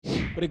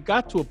But it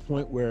got to a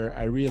point where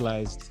I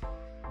realized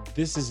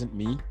this isn't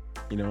me,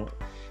 you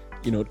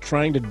know,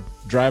 trying to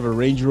drive a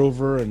Range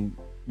Rover and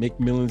make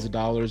millions of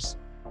dollars,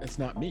 that's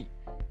not me.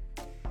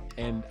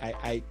 And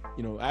I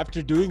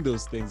after doing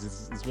those things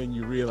is when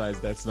you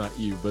realize that's not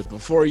you. But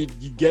before you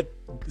get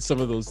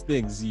some of those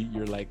things,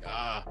 you're like,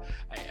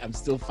 I'm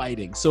still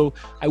fighting. So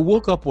I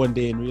woke up one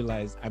day and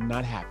realized I'm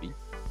not happy.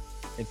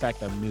 In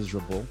fact, I'm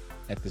miserable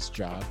at this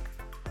job.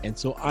 And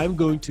so I'm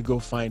going to go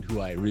find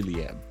who I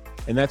really am.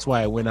 And that's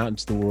why I went out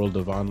into the world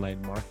of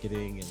online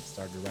marketing and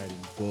started writing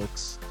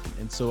books.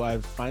 And so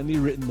I've finally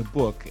written the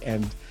book,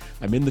 and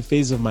I'm in the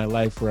phase of my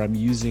life where I'm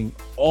using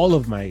all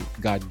of my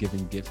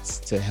God-given gifts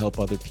to help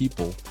other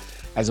people,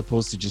 as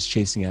opposed to just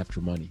chasing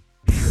after money.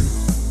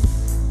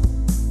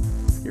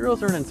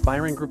 Heroes are an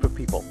inspiring group of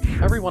people.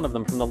 Every one of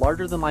them, from the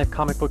larger-than-life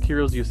comic book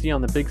heroes you see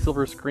on the big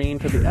silver screen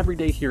to the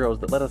everyday heroes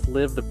that let us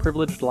live the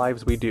privileged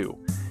lives we do.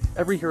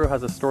 Every hero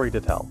has a story to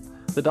tell.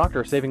 The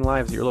doctor saving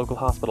lives at your local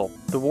hospital,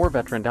 the war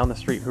veteran down the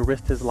street who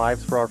risked his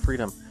lives for our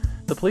freedom,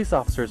 the police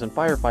officers and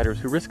firefighters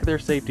who risk their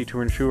safety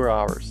to ensure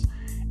ours.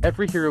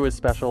 Every hero is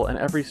special and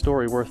every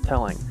story worth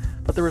telling,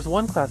 but there is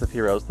one class of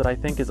heroes that I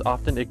think is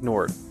often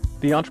ignored.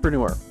 The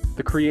entrepreneur,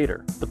 the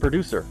creator, the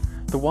producer,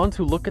 the ones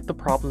who look at the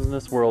problems in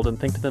this world and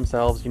think to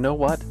themselves, you know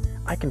what,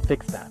 I can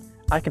fix that,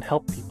 I can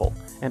help people,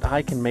 and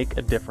I can make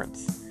a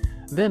difference.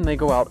 Then they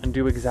go out and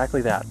do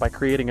exactly that by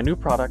creating a new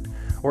product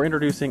or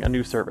introducing a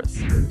new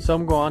service.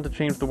 Some go on to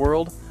change the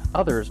world,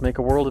 others make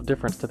a world of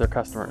difference to their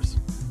customers.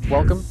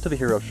 Welcome to The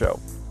Hero Show.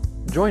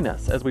 Join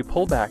us as we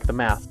pull back the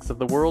masks of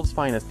the world's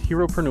finest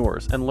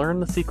heropreneurs and learn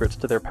the secrets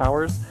to their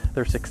powers,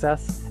 their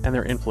success, and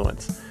their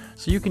influence,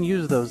 so you can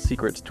use those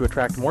secrets to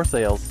attract more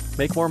sales,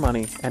 make more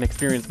money, and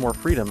experience more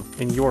freedom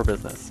in your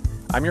business.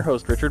 I'm your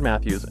host, Richard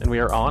Matthews, and we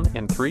are on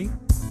in 3,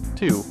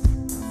 2,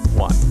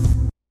 1.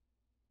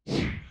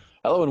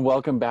 Hello and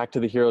welcome back to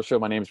The Hero Show.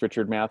 My name is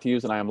Richard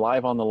Matthews and I am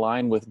live on the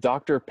line with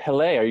Dr.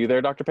 Pelé. Are you there,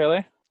 Dr.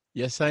 Pelé?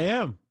 Yes, I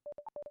am.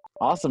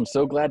 Awesome.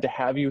 So glad to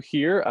have you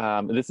here.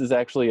 This is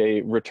actually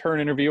a return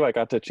interview. I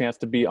got the chance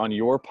to be on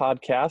your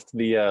podcast,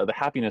 the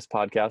Happiness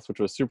Podcast, which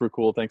was super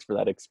cool. Thanks for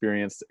that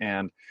experience.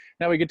 And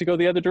now we get to go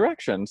the other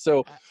direction.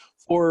 So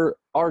for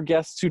our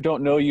guests who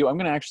don't know you, I'm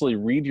going to actually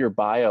read your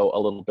bio a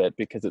little bit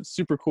because it's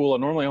super cool. I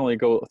normally only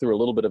go through a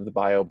little bit of the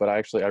bio, but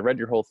I read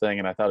your whole thing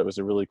and I thought it was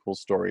a really cool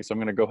story. So I'm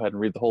going to go ahead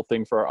and read the whole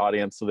thing for our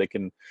audience so they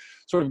can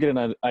sort of get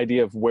an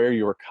idea of where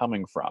you were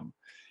coming from.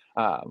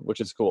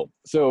 Which is cool.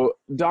 So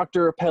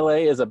Dr.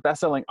 Pelé is a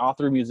best-selling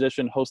author,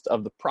 musician, host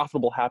of the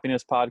Profitable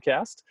Happiness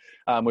podcast,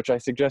 which I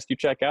suggest you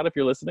check out if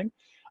you're listening,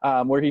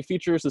 where he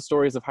features the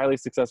stories of highly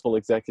successful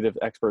executives,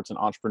 experts, and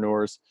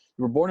entrepreneurs.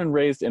 You were born and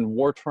raised in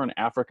war-torn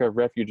Africa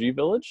refugee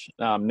village,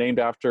 named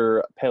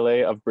after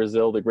Pelé of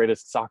Brazil, the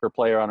greatest soccer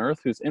player on earth,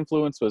 whose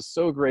influence was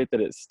so great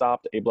that it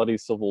stopped a bloody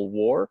civil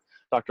war.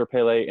 Dr.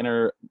 Pelé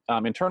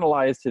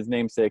internalized his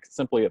namesake,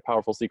 simply a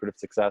powerful secret of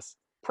success,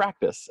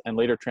 practice, and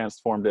later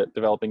transformed it,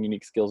 developing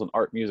unique skills in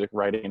art, music,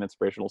 writing, and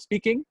inspirational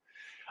speaking.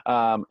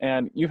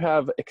 And you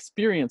have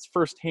experienced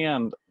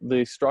firsthand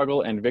the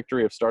struggle and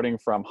victory of starting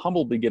from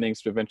humble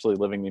beginnings to eventually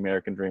living the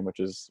American dream,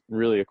 which is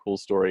really a cool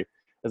story.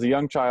 As a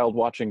young child,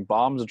 watching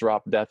bombs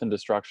drop death and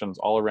destructions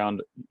all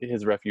around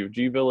his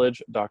refugee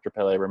village, Dr.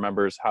 Pelé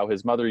remembers how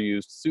his mother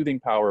used soothing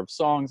power of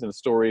songs and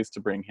stories to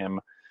bring him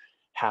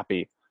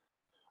happy.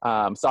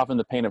 Soften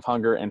the pain of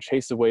hunger and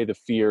chase away the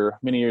fear.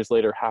 Many years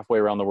later, halfway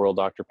around the world,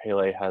 Dr.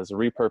 Pelé has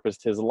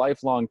repurposed his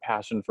lifelong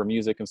passion for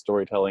music and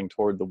storytelling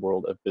toward the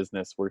world of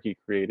business, where he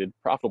created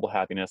Profitable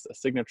Happiness, a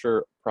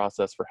signature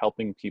process for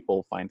helping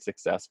people find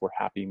success where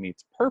happy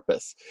meets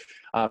purpose.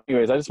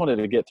 Anyways, I just wanted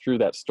to get through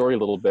that story a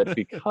little bit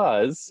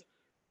because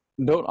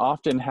don't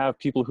often have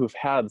people who've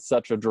had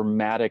such a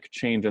dramatic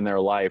change in their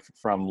life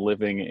from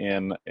living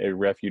in a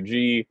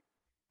refugee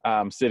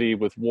city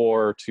with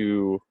war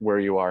to where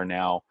you are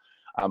now.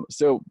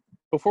 So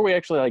before we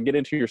actually get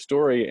into your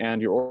story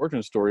and your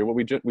origin story, what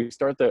we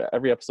start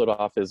every episode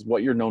off is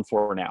what you're known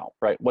for now,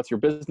 right? What's your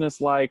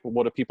business like?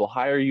 What do people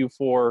hire you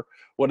for?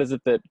 What is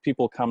it that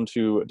people come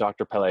to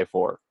Dr. Pelé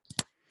for?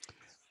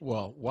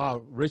 Well,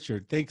 wow,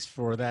 Richard, thanks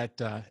for that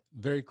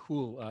very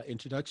cool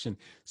introduction.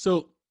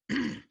 So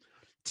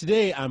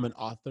today I'm an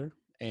author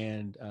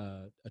and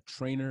a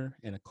trainer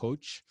and a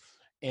coach.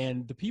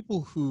 And the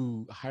people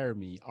who hire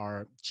me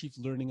are chief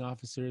learning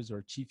officers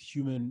or chief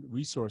human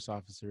resource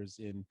officers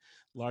in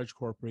large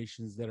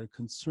corporations that are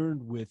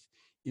concerned with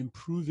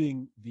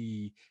improving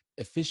the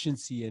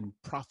efficiency and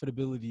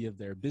profitability of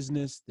their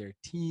business, their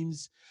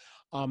teams.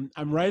 I'm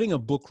writing a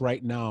book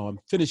right now. I'm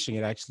finishing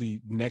it actually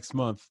next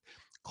month,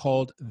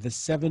 called The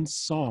 7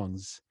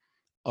 Songs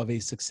of a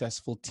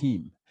Successful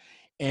Team.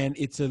 And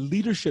it's a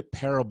leadership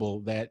parable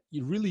that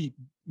really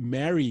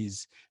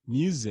marries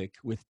music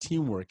with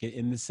teamwork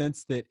in the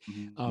sense that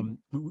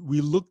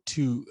we look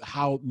to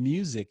how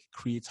music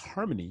creates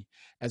harmony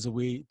as a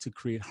way to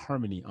create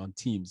harmony on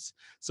teams.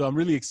 So I'm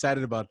really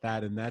excited about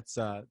that. And that's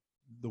the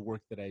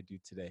work that I do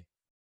today.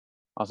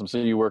 Awesome. So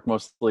you work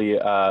mostly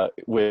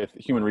with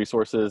human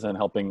resources and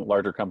helping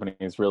larger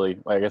companies really,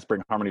 I guess,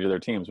 bring harmony to their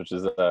teams, which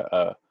is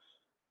a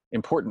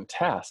important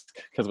task,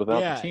 because without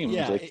the Yeah, teams,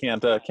 yeah.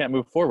 they can't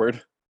move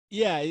forward.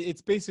 Yeah,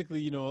 it's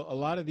basically, a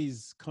lot of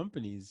these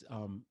companies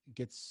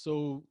get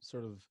so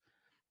sort of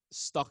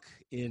stuck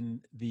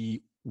in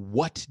the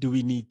what do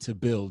we need to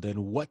build and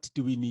what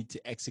do we need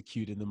to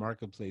execute in the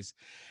marketplace,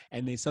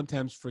 and they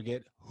sometimes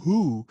forget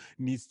who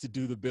needs to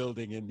do the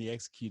building and the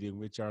executing,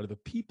 which are the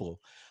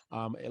people.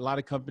 A lot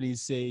of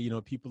companies say,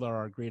 people are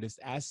our greatest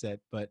asset,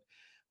 but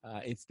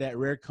it's that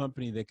rare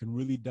company that can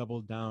really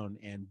double down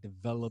and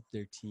develop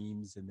their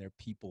teams and their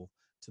people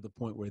to the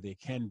point where they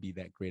can be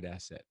that great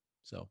asset.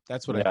 So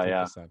that's what I Yeah,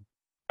 yeah. focus on.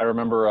 I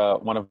remember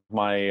one of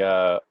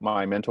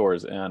my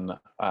mentors in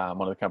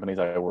one of the companies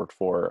I worked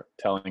for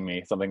telling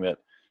me something that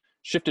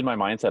shifted my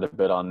mindset a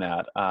bit on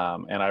that.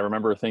 And I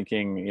remember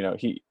thinking,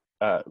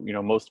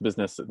 most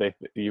business,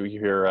 you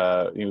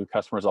hear,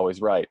 customers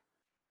always right.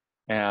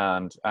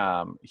 And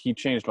he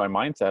changed my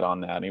mindset on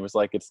that. And he was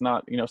like, it's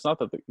not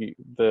that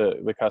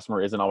the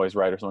customer isn't always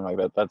right or something like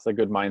that. That's a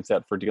good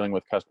mindset for dealing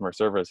with customer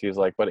service. He was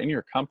like, but in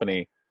your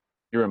company,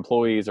 your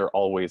employees are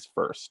always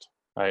first,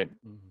 right?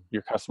 Mhm.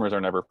 Your customers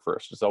are never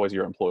first. It's always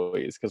your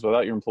employees, because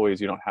without your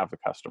employees, you don't have the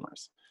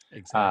customers.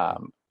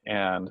 Exactly.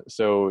 And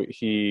so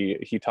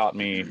he taught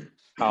me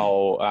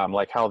how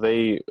how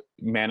they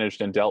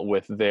managed and dealt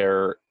with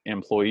their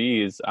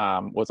employees,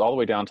 was all the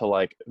way down to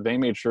like they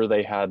made sure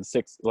they had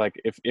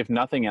if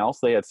nothing else,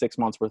 they had 6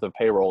 months worth of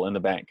payroll in the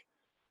bank,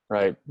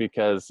 Yep. right?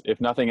 Because if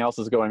nothing else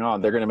is going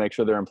on, they're going to make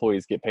sure their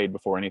employees get paid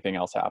before anything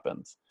else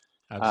happens.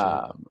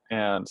 Absolutely.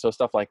 And so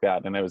stuff like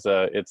that. And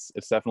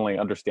it's definitely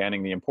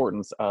understanding the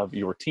importance of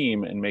your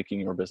team and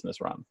making your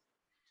business run.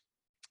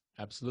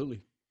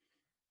 Absolutely.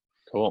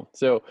 Cool.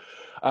 So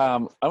I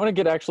want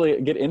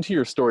to get into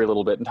your story a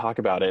little bit and talk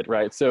about it,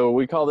 right? So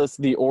we call this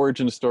the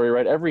origin story,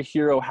 right? Every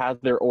hero has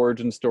their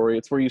origin story.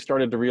 It's where you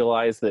started to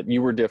realize that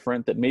you were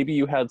different, that maybe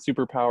you had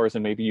superpowers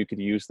and maybe you could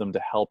use them to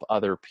help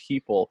other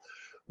people.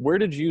 Where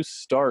did you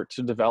start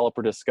to develop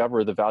or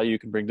discover the value you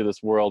can bring to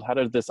this world? How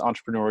did this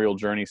entrepreneurial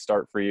journey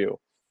start for you?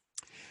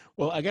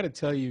 Well, I got to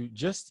tell you,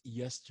 just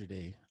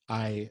yesterday,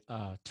 I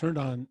turned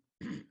on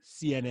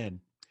CNN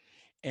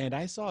and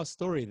I saw a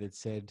story that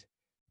said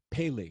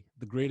Pele,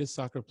 the greatest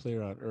soccer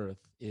player on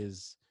earth,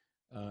 is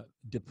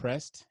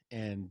depressed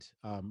and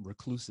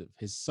reclusive.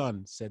 His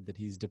son said that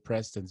he's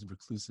depressed and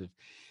reclusive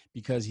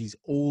because he's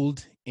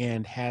old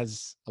and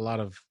has a lot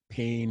of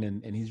pain,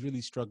 and he's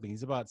really struggling.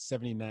 He's about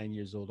 79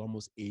 years old,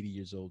 almost 80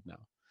 years old now.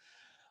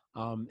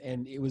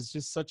 And it was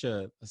just such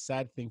a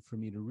sad thing for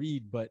me to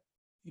read. But,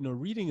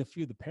 reading a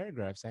few of the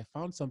paragraphs, I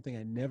found something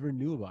I never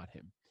knew about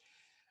him.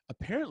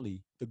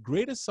 Apparently, the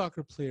greatest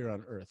soccer player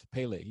on earth,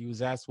 Pele, he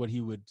was asked what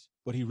he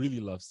really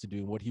loves to do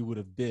and what he would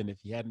have been if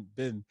he hadn't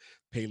been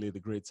Pele, the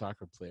great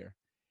soccer player.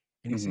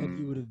 And he said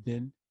he Hmm. would have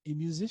been a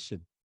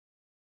musician.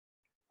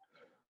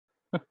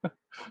 That's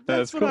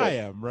That's what I cool.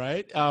 am,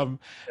 right? Yeah.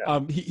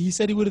 He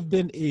said he would have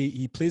been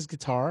he plays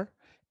guitar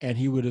and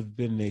he would have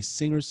been a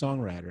singer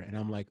songwriter. And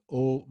I'm like,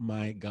 oh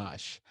my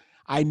gosh,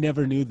 I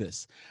never knew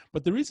this.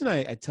 But the reason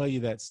I tell you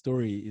that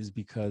story is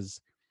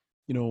because,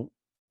 you know,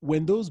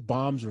 when those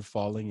bombs were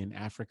falling in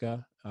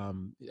Africa,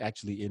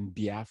 actually in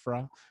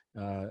Biafra,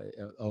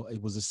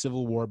 it was a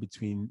civil war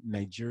between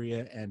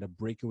Nigeria and a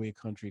breakaway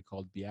country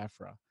called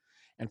Biafra.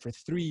 And for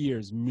 3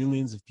 years,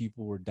 millions of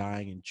people were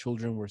dying and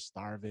children were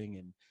starving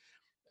and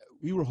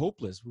we were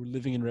hopeless. We were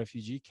living in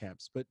refugee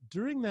camps. But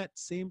during that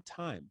same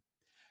time,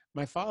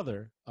 my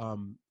father,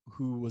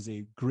 who was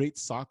a great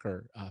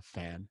soccer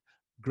fan,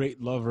 great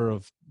lover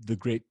of the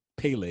great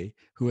Pele,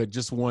 who had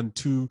just won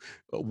two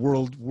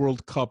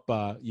World Cup,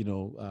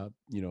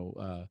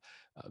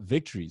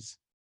 victories.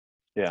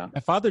 Yeah. My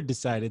father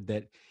decided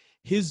that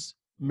his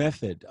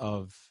method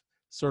of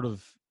sort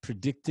of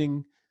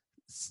predicting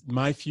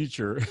my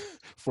future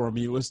for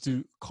me was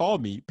to call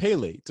me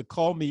Pele, to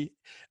call me,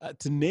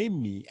 to name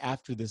me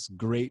after this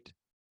great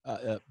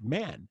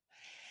man.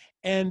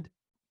 And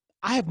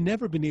I have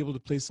never been able to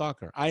play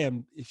soccer.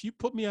 If you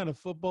put me on a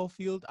football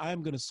field,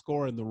 I'm going to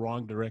score in the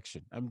wrong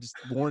direction. I'm just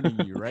warning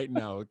you right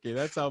now. Okay.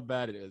 That's how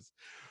bad it is.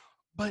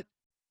 But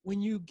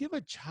when you give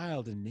a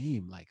child a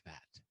name like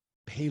that,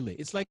 Pele,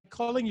 it's like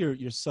calling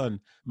your son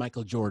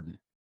Michael Jordan.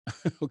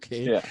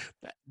 Okay. Yeah.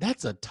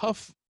 That's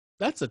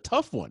that's a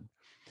tough one.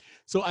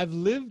 So I've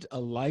lived a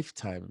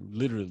lifetime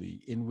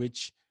literally in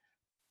which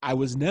I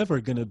was never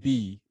going to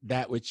be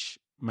that which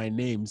my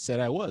name said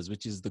I was,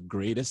 which is the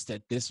greatest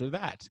at this or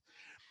that.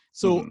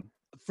 So Hmm.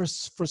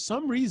 for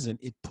some reason,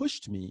 it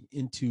pushed me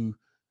into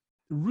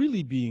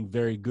really being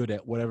very good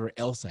at whatever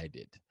else I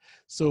did.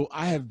 So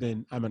I'm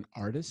an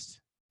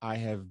artist. I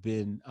have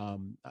been,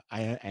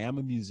 I am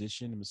a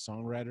musician. I'm a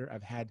songwriter.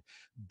 I've had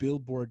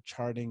Billboard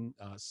charting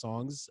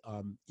songs,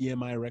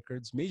 EMI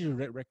records, major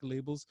record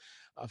labels.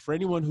 For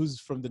anyone who's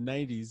from the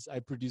 90s, I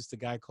produced a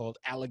guy called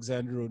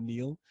Alexander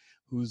O'Neill,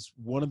 who's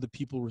one of the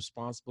people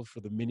responsible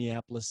for the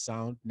Minneapolis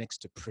sound next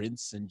to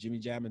Prince and Jimmy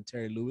Jam and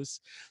Terry Lewis.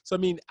 So, I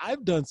mean,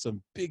 I've done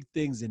some big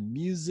things in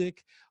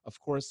music. Of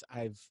course,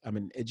 I'm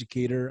an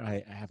educator.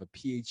 I have a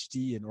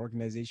PhD in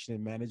organization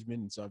and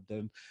management. And so I've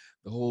done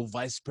the whole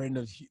vice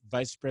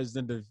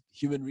president of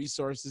human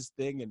resources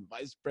thing and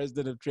vice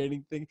president of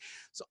training thing.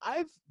 So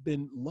I've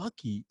been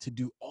lucky to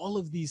do all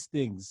of these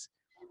things.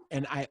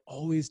 And I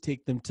always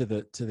take them to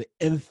the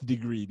nth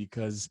degree,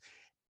 because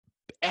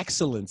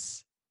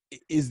excellence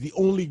is the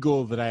only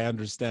goal that I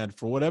understand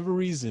for whatever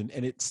reason.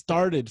 And it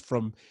started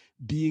from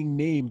being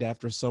named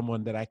after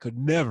someone that I could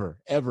never,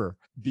 ever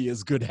be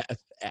as good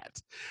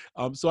at.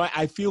 So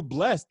I feel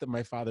blessed that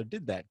my father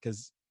did that,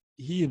 because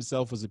he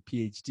himself was a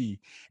PhD,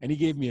 and he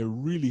gave me a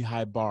really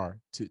high bar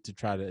to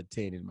try to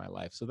attain in my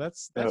life. So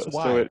that's So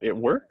why. it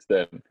worked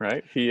then,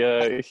 right?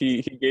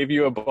 He gave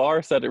you a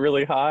bar, set it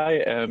really high,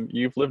 and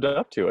you've lived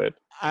up to it.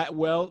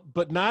 Well,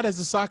 but not as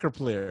a soccer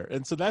player.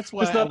 And so that's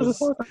why Just I not as a was,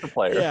 soccer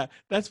player. yeah,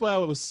 that's why I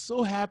was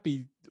so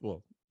happy.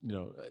 Well,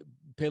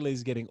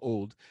 Pele's getting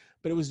old,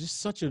 but it was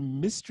just such a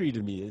mystery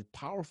to me, a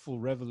powerful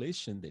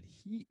revelation that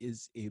he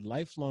is a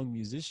lifelong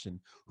musician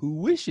who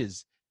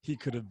wishes he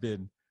could have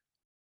been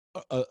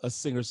a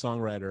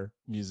singer-songwriter,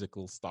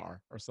 musical star,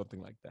 or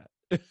something like that.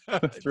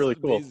 That's It's really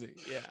cool. amazing.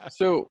 Yeah.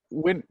 So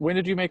when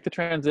did you make the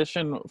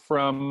transition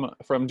from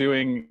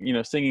doing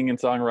singing and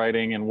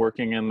songwriting and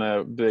working in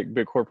the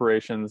big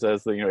corporations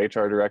as the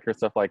HR director,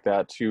 stuff like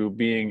that, to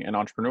being an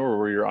entrepreneur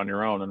where you're on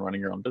your own and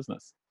running your own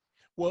business?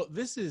 Well,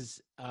 this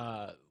is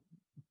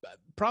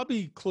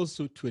probably close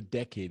to a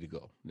decade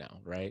ago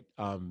now, right?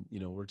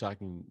 We're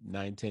talking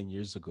 9, 10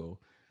 years ago.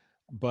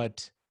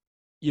 But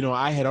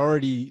I had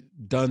already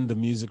done the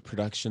music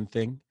production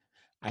thing.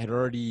 I had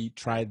already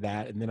tried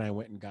that, and then I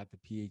went and got the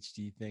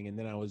PhD thing, and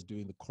then I was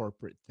doing the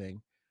corporate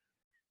thing.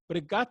 But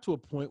it got to a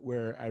point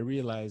where I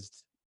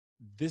realized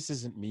this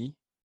isn't me.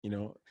 You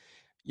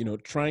know,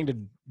 trying to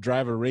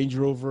drive a Range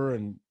Rover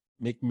and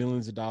make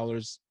millions of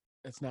dollars,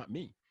 that's not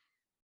me.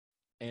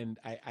 And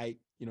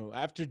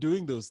after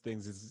doing those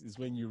things is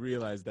when you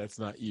realize that's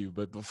not you.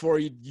 But before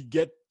you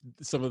get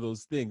some of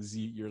those things,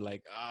 you're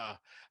like,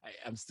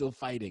 I'm still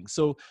fighting.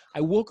 So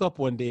I woke up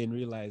one day and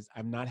realized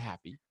I'm not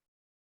happy.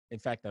 In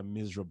fact, I'm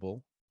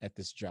miserable at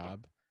this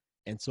job.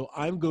 And so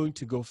I'm going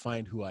to go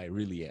find who I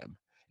really am.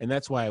 And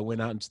that's why I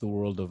went out into the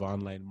world of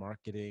online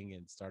marketing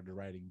and started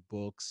writing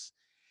books.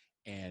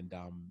 And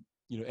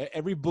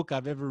every book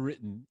I've ever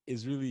written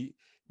is really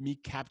me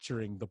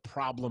capturing the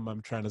problem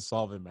I'm trying to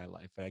solve in my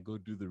life. And I go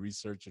do the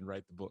research and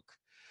write the book.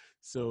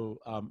 So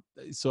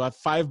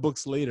 5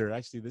 books later,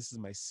 actually this is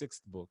my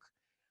 6th book,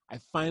 I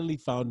finally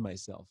found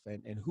myself,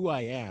 and who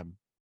I am,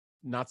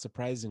 not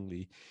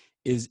surprisingly,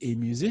 is a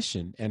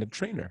musician and a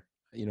trainer.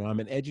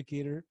 I'm an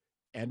educator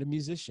and a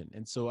musician.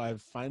 And so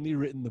I've finally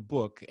written the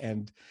book,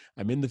 and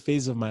I'm in the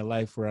phase of my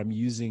life where I'm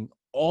using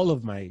all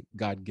of my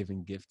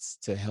God-given gifts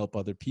to help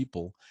other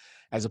people,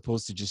 as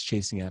opposed to just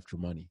chasing after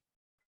money.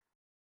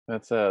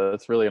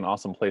 That's really an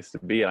awesome place to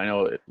be. I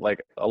know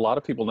like a lot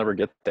of people never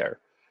get there.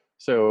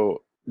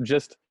 So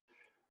just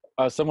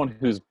someone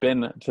who's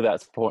been to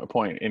that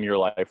point in your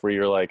life where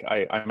you're like,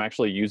 I'm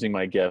actually using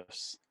my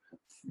gifts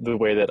the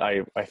way that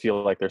I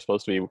feel like they're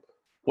supposed to be.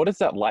 What is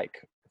that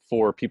like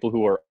for people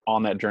who are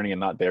on that journey and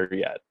not there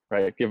yet?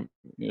 Right? Give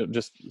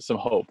just some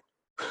hope.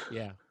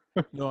 Yeah.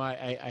 No,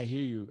 I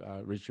hear you,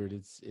 Richard.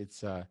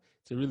 It's a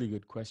really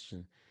good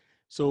question.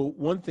 So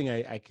one thing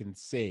I can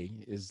say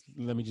is,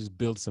 let me just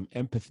build some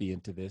empathy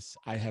into this.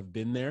 I have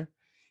been there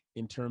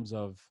in terms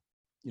of,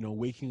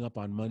 waking up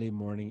on Monday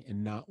morning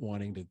and not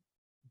wanting to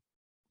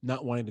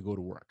go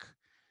to work, Yeah.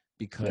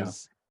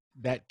 because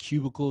that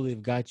cubicle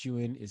they've got you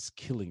in is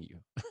killing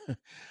you.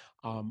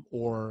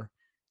 Or,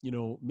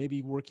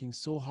 maybe working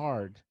so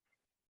hard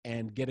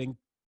and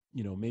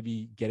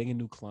maybe getting a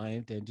new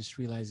client and just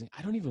realizing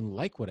I don't even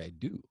like what I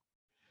do.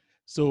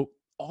 So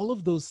all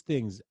of those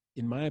things,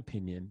 in my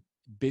opinion,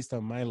 based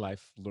on my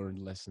life learned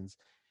lessons,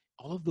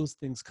 all of those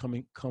things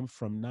come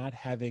from not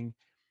having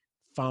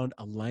found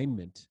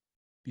alignment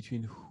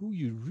between who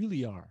you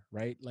really are,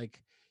 right?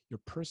 Like your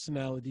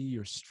personality,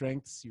 your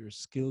strengths, your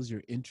skills,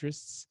 your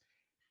interests,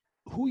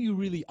 who you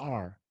really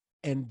are,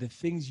 and the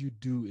things you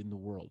do in the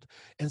world.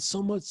 And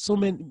so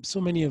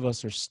many of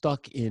us are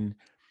stuck in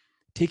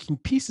taking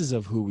pieces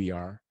of who we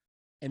are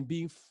and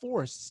being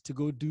forced to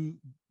go do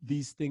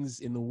these things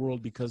in the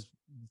world because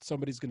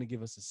somebody's going to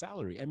give us a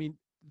salary. I mean,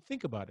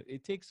 think about it.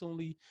 It takes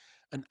only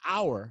an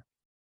hour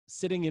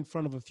sitting in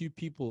front of a few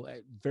people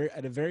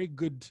at a very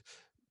good,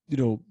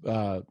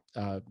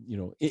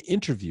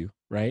 interview,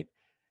 right?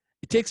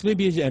 It takes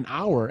maybe an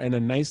hour and a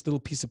nice little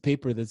piece of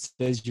paper that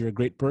says you're a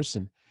great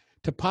person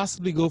to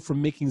possibly go from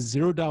making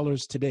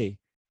 $0 today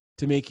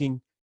to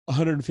making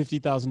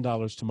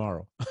 $150,000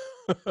 tomorrow.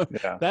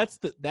 Yeah. That's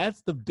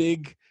the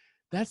big,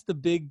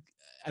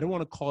 I don't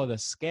want to call it a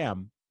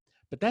scam,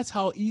 but that's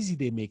how easy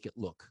they make it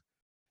look.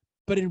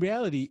 But in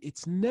reality,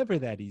 it's never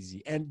that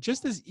easy. And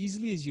just as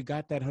easily as you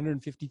got that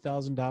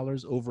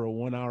 $150,000 over a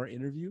 1-hour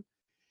interview,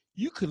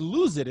 you could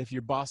lose it if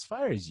your boss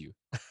fires you.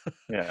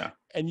 Yeah.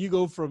 And you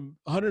go from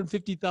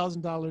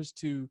 $150,000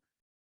 to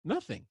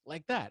nothing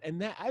like that.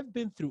 And that I've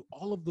been through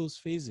all of those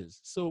phases.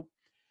 So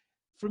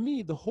for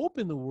me, the hope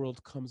in the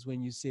world comes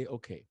when you say,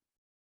 okay,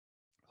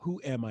 who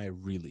am I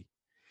really?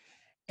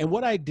 And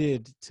what I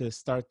did to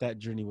start that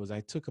journey was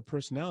I took a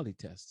personality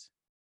test.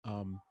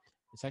 Um,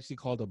 it's actually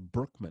called a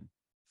Berkman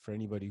for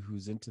anybody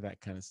who's into that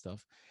kind of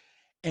stuff.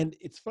 And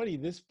it's funny,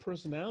 this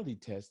personality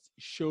test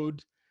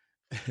showed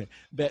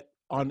that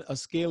on a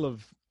scale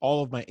of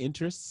all of my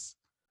interests,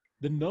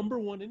 the number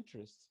one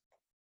interest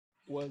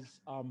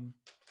was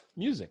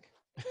music.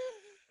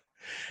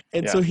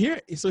 And Yeah.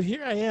 so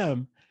here I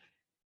am.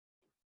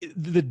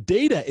 The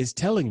data is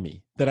telling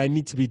me that I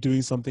need to be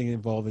doing something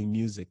involving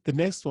music. The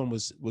next one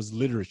was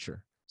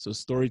literature, so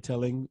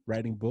storytelling,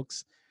 writing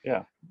books.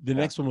 Yeah. The Yeah.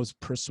 next one was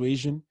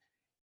persuasion,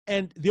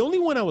 and the only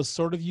one I was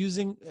sort of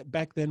using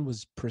back then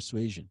was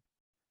persuasion,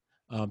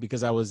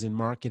 because I was in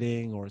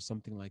marketing or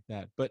something like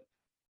that. But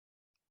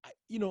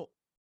you know,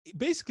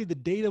 basically the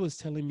data was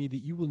telling me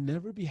that you will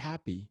never be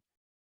happy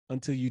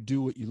until you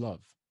do what you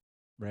love,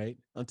 right?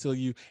 Until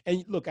you,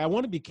 and look, I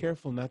want to be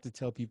careful not to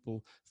tell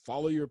people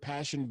follow your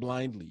passion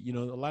blindly. You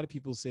know, a lot of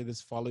people say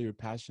this follow your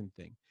passion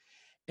thing.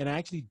 And I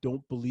actually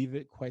don't believe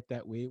it quite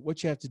that way.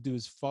 What you have to do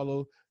is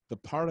follow the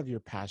part of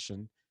your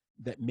passion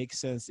that makes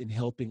sense in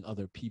helping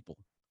other people.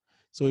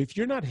 So if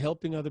you're not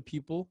helping other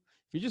people,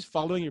 if you're just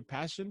following your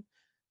passion,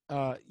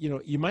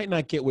 you might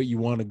not get where you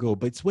want to go,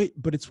 but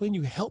it's when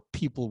you help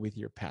people with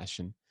your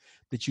passion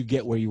that you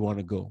get where you want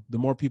to go. The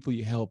more people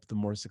you help, the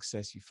more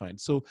success you find.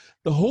 So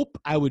the hope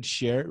I would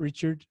share,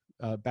 Richard,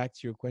 back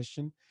to your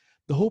question,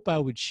 the hope I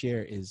would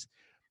share is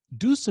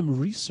do some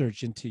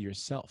research into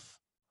yourself.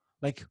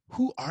 Like,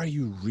 who are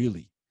you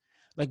really?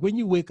 Like when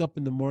you wake up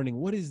in the morning,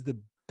 what is the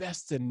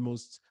best and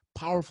most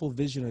powerful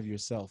vision of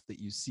yourself that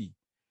you see?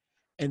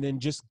 And then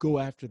just go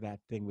after that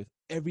thing with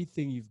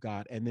everything you've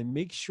got, and then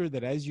make sure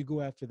that as you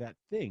go after that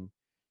thing,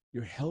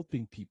 you're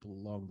helping people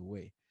along the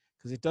way,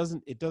 because it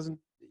doesn't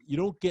you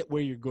don't get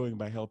where you're going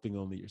by helping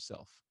only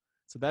yourself.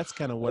 So that's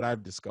kind of what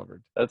I've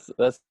discovered. That's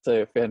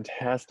a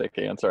fantastic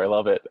answer. I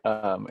love it.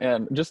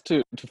 And just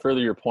to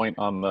further your point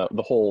on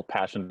the whole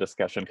passion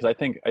discussion, because I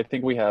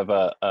think we have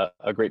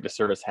a great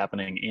disservice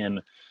happening in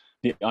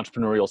the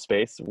entrepreneurial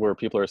space where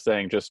people are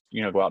saying just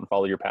go out and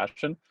follow your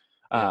passion.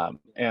 Yeah.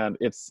 And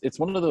it's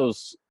one of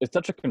those, it's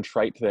such a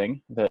contrite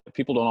thing that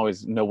people don't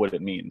always know what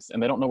it means,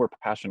 and they don't know where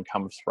passion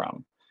comes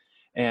from.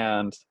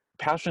 And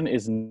passion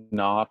is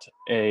not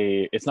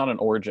it's not an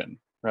origin,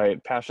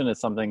 right? Passion is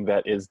something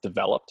that is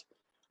developed.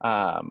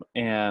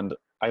 And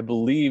I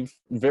believe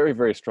very,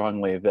 very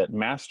strongly that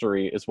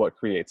mastery is what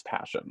creates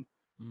passion,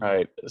 Mm.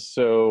 right?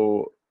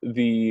 So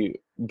the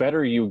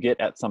better you get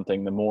at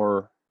something, the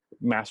more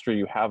mastery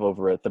you have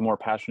over it, the more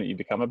passionate you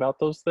become about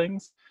those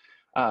things.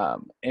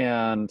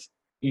 And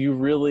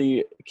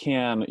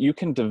you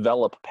can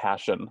develop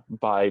passion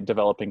by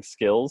developing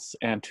skills.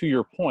 And to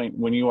your point,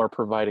 when you are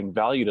providing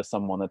value to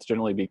someone, that's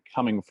generally be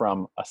coming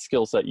from a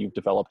skill set you've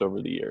developed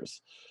over the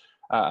years.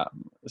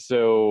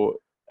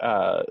 So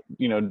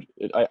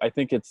I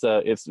think it's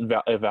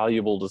a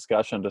valuable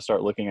discussion to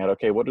start looking at,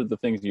 okay, what are the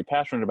things you're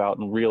passionate about,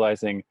 and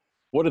realizing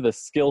what are the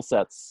skill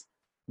sets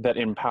that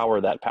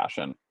empower that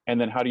passion, and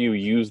then how do you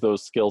use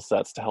those skill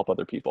sets to help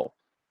other people.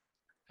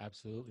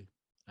 Absolutely.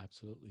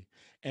 Absolutely.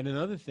 And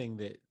another thing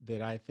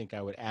that I think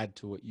I would add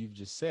to what you've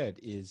just said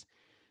is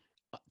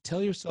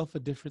tell yourself a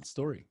different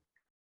story.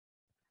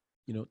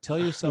 Tell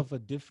yourself a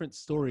different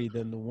story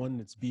than the one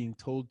that's being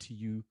told to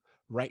you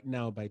right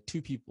now by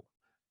two people,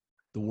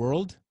 the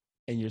world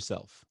and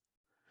yourself.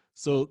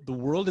 So the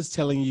world is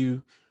telling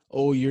you,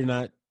 oh, you're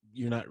not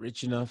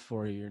rich enough,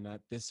 or you're not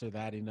this or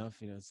that enough.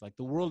 It's like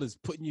the world is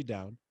putting you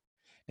down,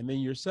 and then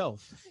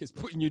yourself is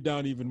putting you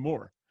down even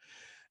more.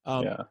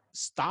 Yeah.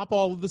 Stop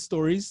all of the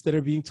stories that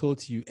are being told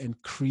to you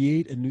and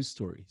create a new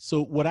story.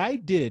 So what I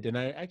did, and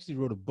I actually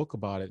wrote a book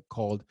about it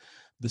called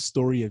The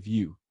Story of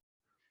You.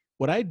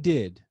 What I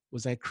did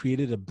was I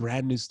created a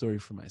brand new story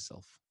for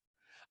myself.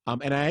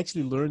 And I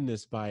actually learned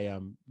this by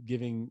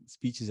giving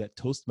speeches at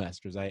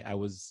Toastmasters. I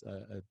was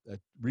a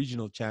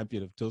regional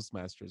champion of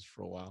Toastmasters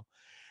for a while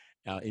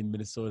in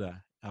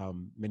Minnesota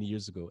many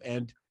years ago.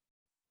 And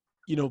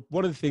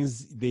one of the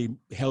things they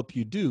help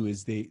you do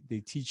is they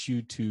teach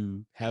you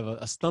to have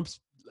a stump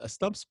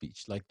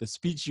speech, like the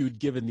speech you would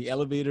give in the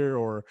elevator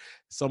or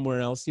somewhere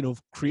else.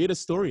 Create a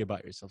story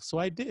about yourself. So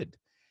I did,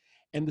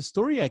 and the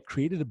story I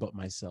created about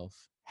myself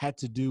had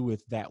to do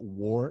with that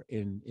war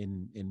in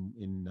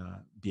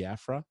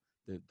Biafra,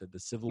 the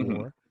Civil Hmm.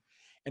 War,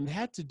 and it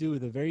had to do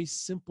with a very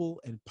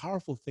simple and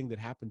powerful thing that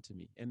happened to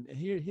me. And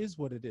here's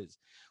what it is: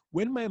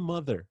 when my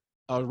mother,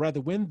 or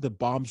rather, when the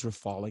bombs were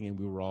falling and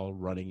we were all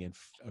running and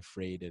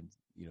afraid and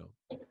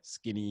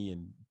skinny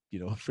and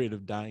afraid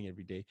of dying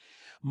every day,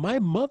 my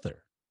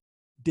mother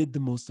did the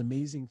most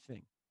amazing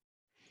thing.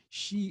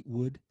 She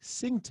would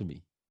sing to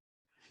me.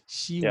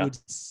 She Yeah. would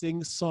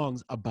sing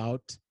songs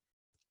about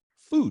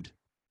food,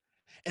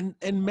 and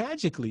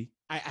magically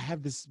I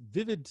have this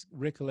vivid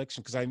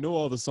recollection because I know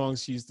all the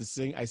songs she used to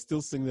sing. I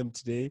still sing them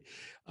today.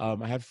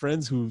 I have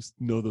friends who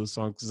know those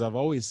songs because I've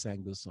always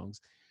sang those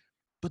songs.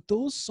 But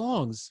those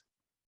songs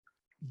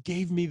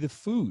gave me the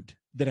food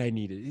that I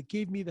needed. It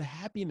gave me the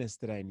happiness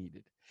that I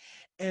needed.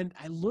 And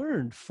I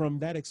learned from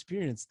that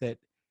experience that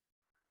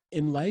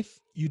in life,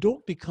 you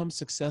don't become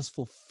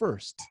successful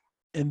first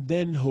and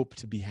then hope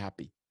to be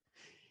happy.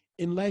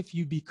 In life,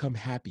 you become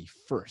happy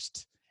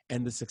first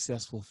and the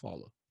success will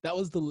follow. That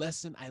was the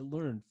lesson I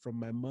learned from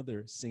my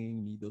mother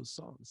singing me those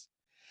songs.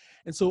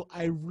 And so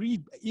I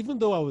read, even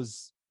though I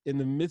was in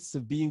the midst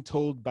of being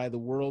told by the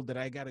world that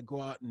I got to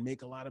go out and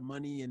make a lot of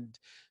money and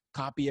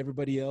copy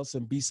everybody else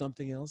and be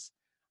something else,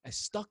 I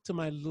stuck to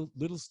my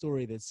little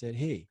story that said,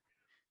 hey,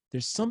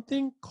 there's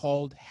something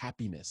called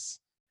happiness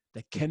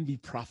that can be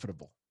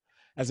profitable,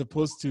 as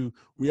opposed to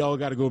we all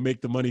got to go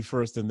make the money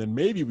first and then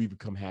maybe we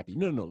become happy.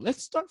 No, no,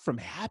 let's start from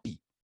happy,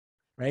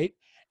 right?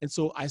 And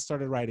so I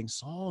started writing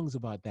songs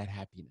about that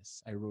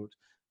happiness. I wrote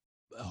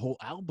a whole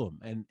album,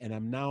 and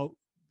I'm now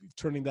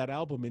turning that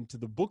album into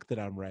the book that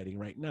I'm writing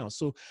right now.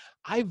 So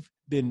I've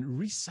been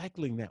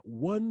recycling that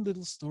one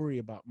little story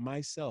about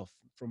myself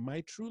from my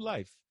true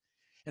life,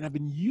 and I've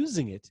been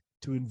using it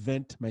to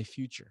invent my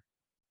future.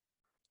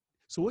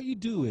 So what you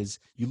do is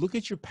you look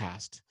at your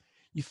past,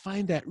 you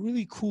find that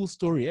really cool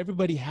story.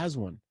 Everybody has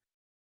one.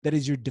 That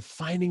is your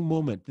defining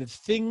moment, the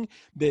thing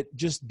that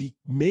just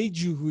made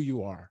you who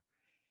you are.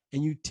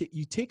 And you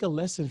take a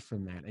lesson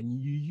from that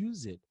and you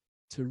use it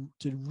to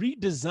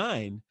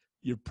redesign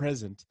your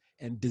present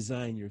and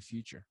design your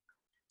future.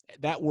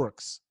 That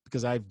works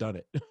because I've done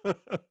it.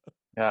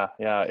 Yeah,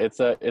 it's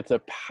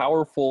a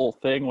powerful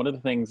thing. One of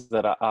the things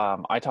that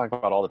I talk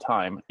about all the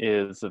time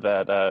is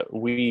that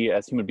we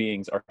as human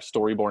beings are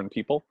storyborn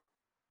people,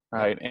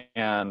 right? Yep.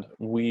 And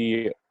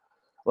we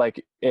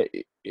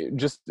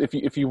just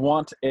if you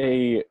want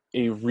a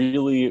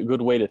really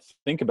good way to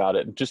think about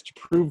it, just to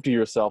prove to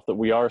yourself that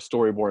we are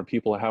storyborn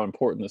people and how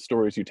important the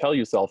stories you tell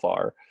yourself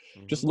are,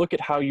 just look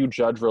at how you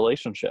judge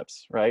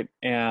relationships, right?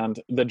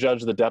 And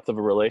judge the depth of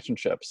a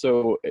relationship.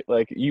 So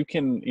like you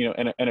can,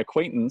 an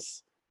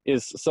acquaintance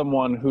is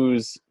someone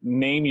whose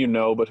name you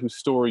know but whose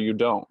story you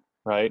don't,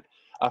 right?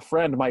 A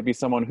friend might be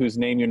someone whose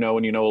name you know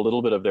and you know a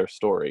little bit of their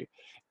story.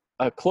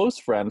 A close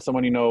friend,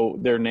 someone you know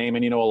their name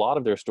and you know a lot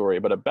of their story,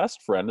 but a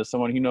best friend is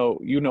someone you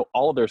know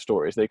all of their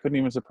stories. They couldn't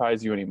even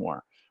surprise you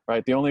anymore,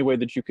 right? The only way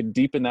that you could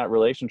deepen that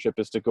relationship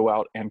is to go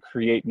out and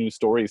create new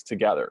stories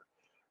together,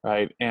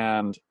 right?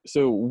 And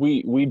so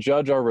we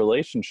judge our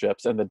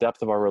relationships and the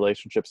depth of our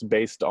relationships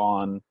based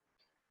on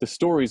the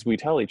stories we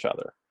tell each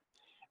other.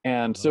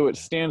 And so it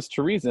stands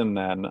to reason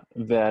then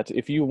that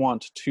if you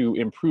want to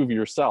improve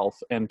yourself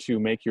and to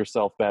make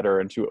yourself better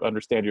and to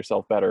understand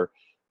yourself better,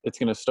 it's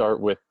going to start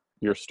with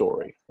your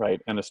story, right?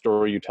 And the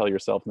story you tell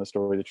yourself and the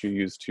story that you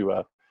use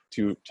to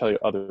tell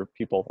other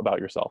people about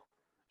yourself.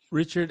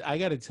 Richard, I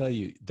got to tell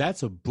you,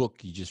 that's a book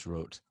you just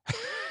wrote.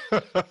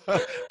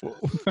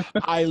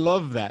 I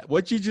love that.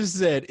 What you just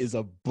said is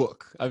a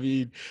book. I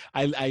mean,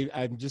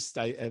 I'm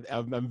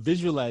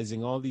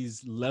visualizing all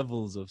these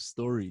levels of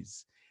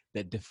stories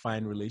that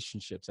define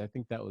relationships. I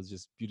think that was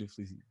just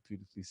beautifully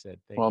said.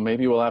 Thank you.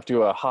 Maybe we'll have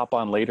to hop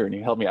on later and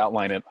you help me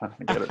outline it.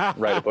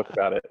 Write a book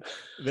about it.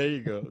 There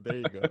you go.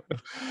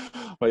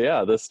 But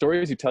yeah, the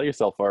stories you tell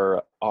yourself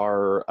are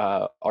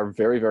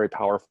very, very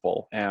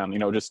powerful. And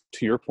just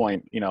to your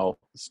point,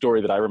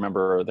 story that I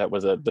remember that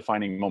was a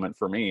defining moment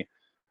for me.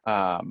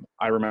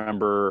 I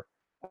remember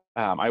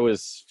I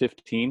was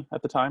 15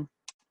 at the time,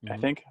 I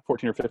think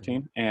 14 or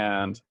 15,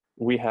 and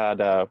we had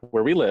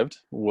where we lived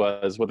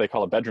was what they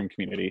call a bedroom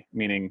community,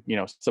 meaning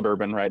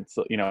suburban, right?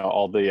 So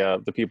all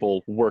the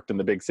people worked in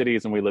the big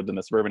cities and we lived in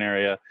the suburban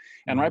area,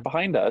 and right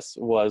behind us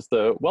was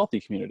the wealthy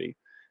community,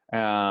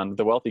 and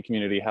the wealthy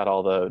community had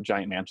all the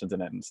giant mansions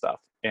in it and stuff.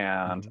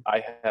 And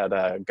I had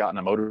gotten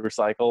a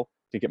motorcycle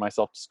to get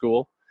myself to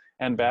school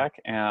and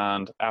back,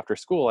 and after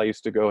school I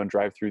used to go and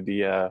drive through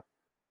the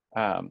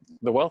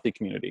wealthy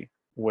community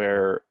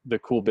where the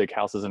cool big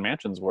houses and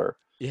mansions were.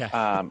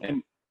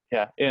 And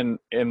yeah, in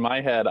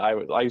my head,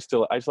 I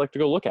just like to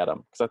go look at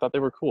them because I thought they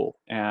were cool,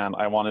 and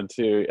I wanted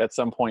to at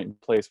some point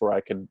place where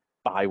I could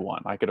buy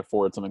one. I could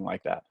afford something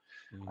like that.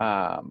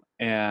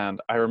 And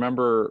I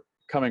remember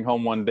coming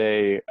home one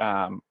day,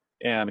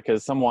 and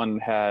because someone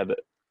had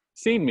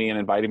seen me and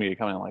invited me to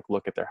come and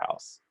look at their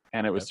house,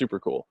 and it was super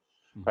cool.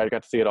 Right, I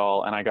got to see it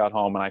all, and I got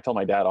home and I told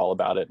my dad all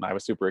about it, and I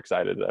was super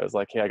excited. I was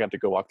like, "Hey, I got to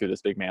go walk through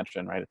this big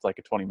mansion, right? It's like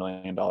a $20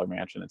 million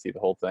mansion, and see the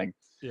whole thing."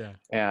 Yeah.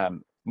 And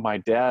my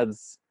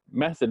dad's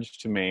message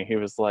to me, he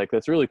was like,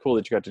 "That's really cool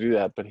that you got to do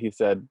that," but he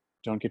said,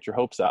 "Don't get your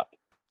hopes up."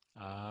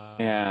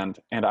 And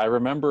I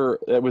remember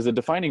it was a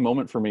defining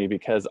moment for me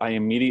because I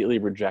immediately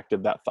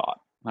rejected that thought.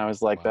 And I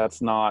was like,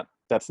 "That's not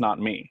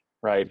me."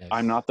 Right. Yes.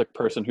 I'm not the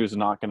person who's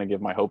not going to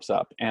give my hopes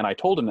up. And I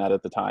told him that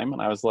at the time.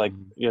 And I was like,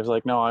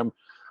 no,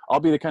 I'll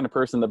be the kind of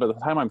person that by the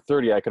time I'm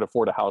 30, I could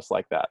afford a house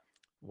like that.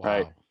 Wow.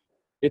 Right.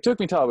 It took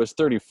me till I was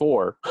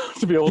 34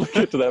 to be able to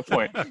get to that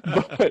point.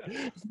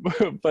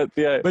 But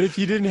if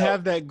you didn't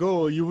have that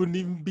goal, you wouldn't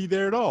even be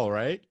there at all,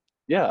 right?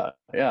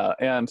 Yeah.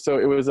 And so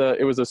it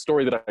was a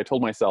story that I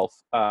told myself.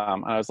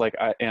 I was like,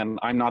 and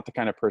I'm not the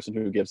kind of person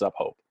who gives up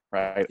hope,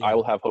 right? I Yeah.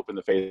 will have hope in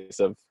the face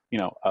of,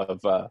 of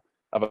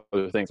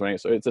other things.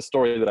 So it's a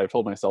story that I've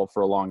told myself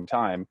for a long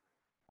time.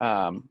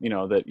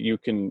 That you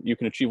can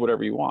achieve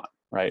whatever you want,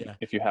 right? Yeah.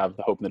 If you have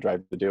the hope and the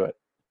drive to do it.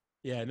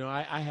 Yeah, no,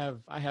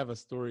 I have a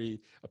story,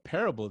 a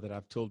parable that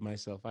I've told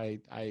myself.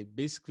 I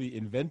basically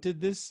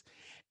invented this,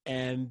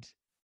 and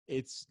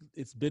it's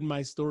been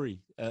my story.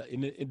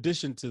 In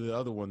addition to the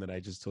other one that I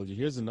just told you,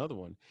 here's another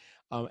one.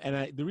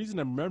 And the reason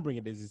I'm remembering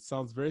it is it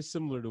sounds very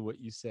similar to what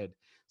you said.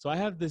 So I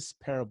have this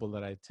parable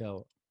that I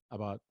tell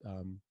about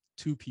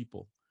two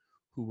people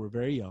who were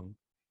very young,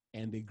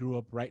 and they grew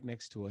up right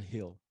next to a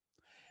hill.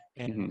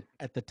 Hmm. And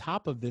at the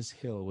top of this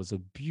hill was a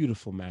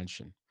beautiful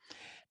mansion,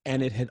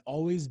 and it had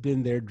always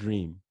been their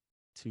dream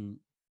to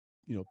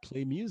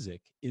play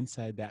music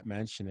inside that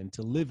mansion and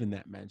to live in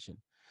that mansion.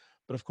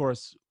 But of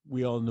course,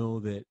 we all know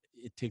that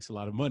it takes a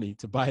lot of money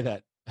to buy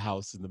that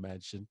house in the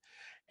mansion.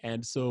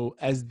 And so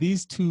as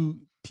these two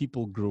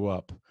people grew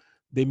up,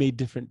 they made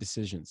different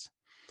decisions.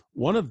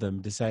 One of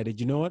them decided,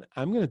 you know what,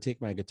 I'm going to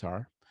take my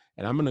guitar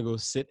and I'm going to go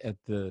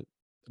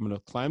I'm going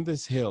to climb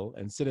this hill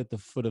and sit at the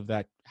foot of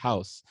that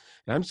house,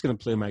 and I'm just going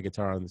to play my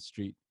guitar on the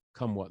street,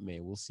 come what may.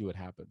 We'll see what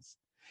happens.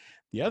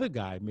 The other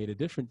guy made a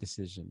different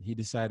decision. He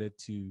decided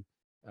to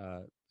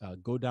uh,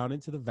 go down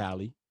into the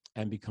valley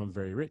and become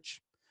very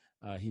rich.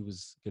 He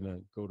was going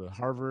to go to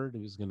Harvard.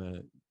 He was going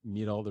to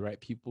meet all the right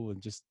people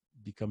and just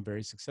become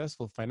very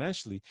successful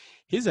financially.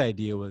 His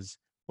idea was,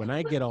 when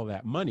I get all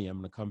that money, I'm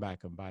going to come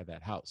back and buy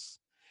that house.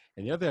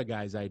 And the other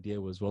guy's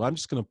idea was, well, I'm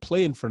just going to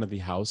play in front of the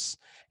house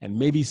and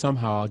maybe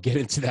somehow I'll get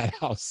into that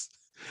house.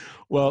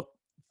 Well,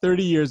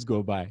 30 years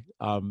go by.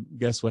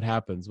 Guess what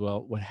happens?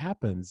 Well, what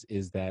happens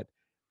is that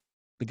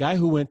the guy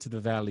who went to the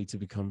valley to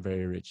become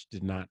very rich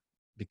did not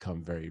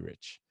become very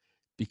rich,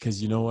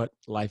 because you know what?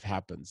 Life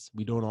happens.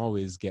 We don't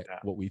always get Yeah.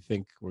 what we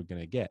think we're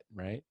going to get,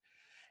 right?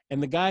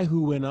 And the guy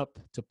who went up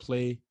to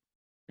play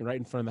right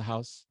in front of the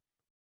house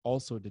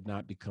also did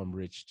not become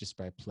rich just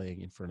by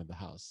playing in front of the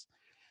house.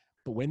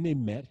 But when they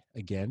met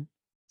again,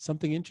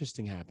 something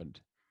interesting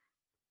happened.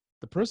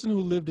 The person who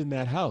lived in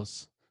that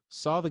house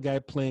saw the guy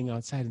playing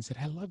outside and said,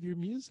 I love your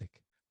music.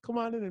 Come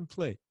on in and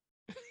play.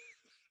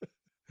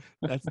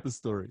 That's the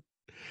story.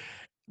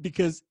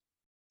 Because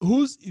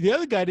who's the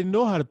other guy didn't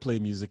know how to play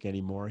music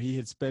anymore. He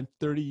had spent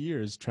 30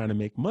 years trying to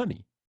make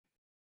money.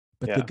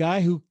 But the Yeah.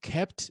 guy who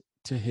kept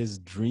to his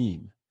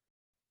dream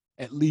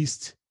at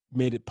least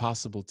made it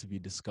possible to be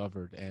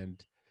discovered,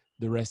 and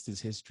the rest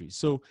is history.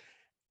 So,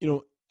 you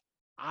know,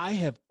 I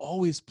have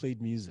always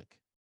played music,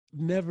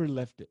 never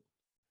left it.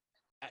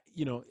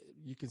 You know,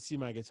 you can see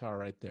my guitar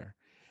right there.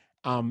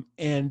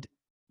 And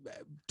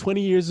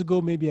 20 years ago,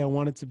 maybe I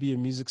wanted to be a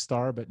music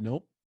star, but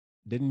nope,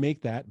 didn't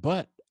make that.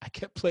 But I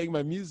kept playing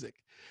my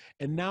music.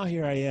 And now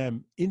here I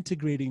am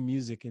integrating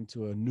music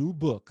into a new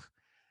book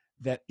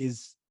that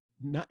is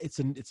not, it's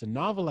a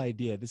novel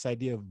idea, this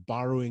idea of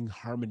borrowing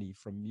harmony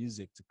from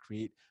music to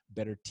create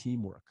better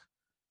teamwork.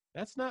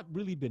 That's not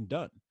really been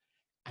done.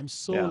 I'm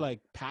so Yeah. like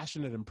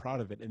passionate and proud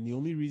of it. And the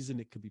only reason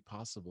it could be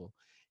possible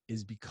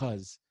is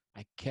because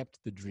I kept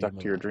the dream Stuck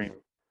to your alive. dream.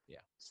 Yeah.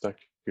 Stuck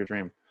to your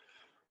dream.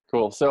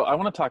 Cool. So I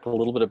want to talk a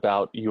little bit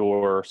about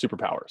your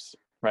superpowers,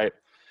 right?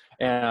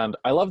 And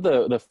I love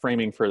the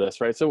framing for this,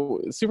 right? So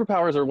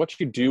superpowers are what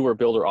you do or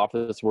build or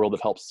offer this world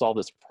that helps solve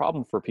this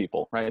problem for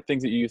people, right?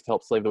 Things that you use to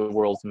help slay the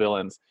world's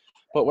villains.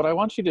 But what I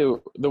want you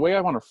to, the way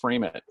I want to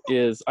frame it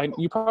is,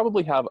 you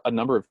probably have a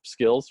number of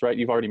skills, right?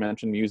 You've already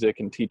mentioned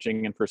music and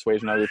teaching and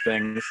persuasion, other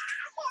things.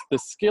 The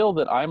skill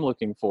that I'm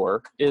looking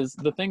for is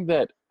the thing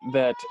that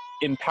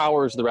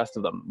empowers the rest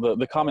of them.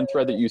 The common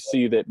thread that you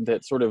see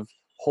that sort of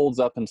holds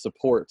up and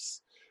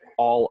supports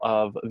all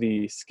of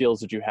the skills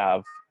that you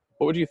have.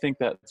 What would you think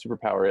that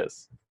superpower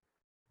is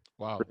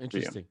Wow. for you?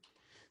 Interesting.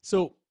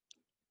 So,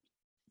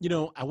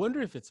 I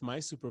wonder if it's my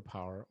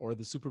superpower or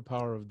the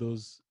superpower of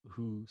those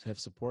who have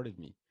supported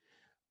me,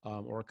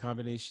 or a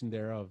combination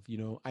thereof.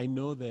 I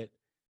know that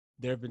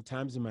there have been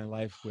times in my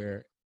life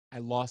where I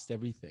lost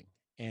everything.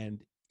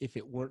 And if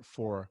it weren't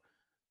for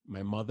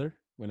my mother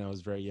when I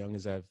was very young,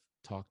 as I've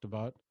talked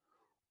about,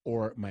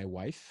 or my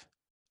wife,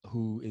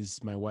 who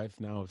is my wife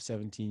now of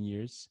 17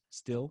 years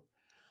still,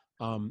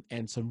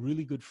 and some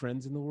really good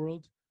friends in the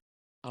world.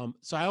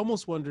 So I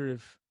almost wonder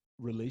if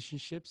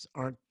relationships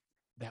aren't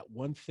that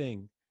one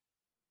thing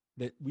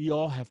that we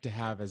all have to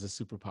have as a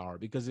superpower,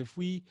 because if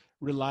we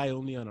rely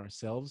only on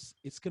ourselves,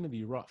 it's going to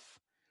be rough.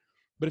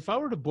 But if I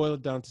were to boil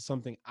it down to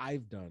something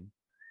I've done,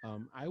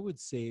 I would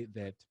say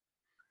that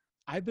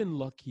I've been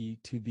lucky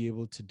to be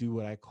able to do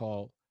what I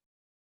call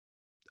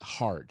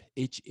hard,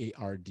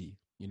 HARD,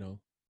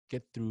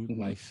 get through Hmm.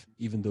 life,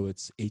 even though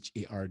it's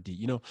HARD.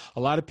 A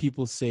lot of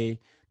people say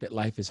that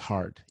life is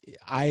hard.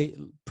 I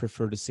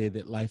prefer to say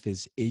that life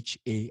is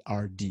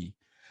HARD,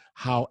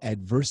 how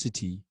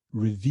adversity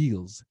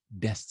reveals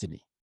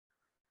destiny.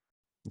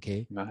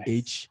 Okay.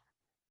 Nice.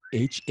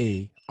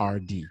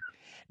 HARD.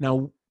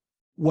 Now,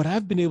 what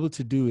I've been able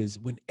to do is,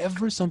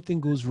 whenever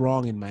something goes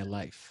wrong in my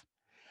life,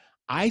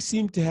 I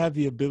seem to have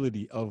the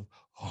ability of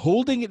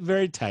holding it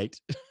very tight,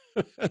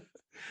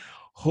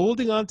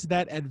 holding on to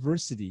that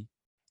adversity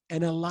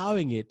and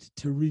allowing it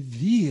to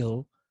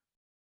reveal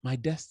my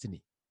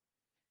destiny.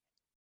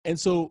 And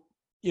so,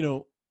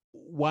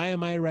 why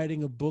am I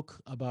writing a book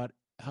about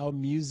how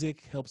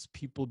music helps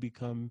people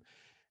become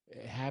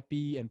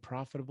happy and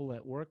profitable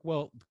at work?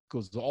 Well, it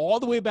goes all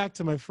the way back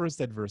to my first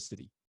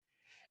adversity.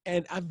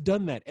 And I've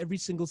done that every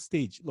single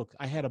stage. Look,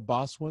 I had a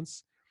boss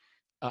once.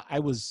 I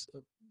was,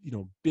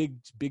 big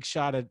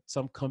shot at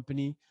some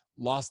company,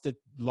 I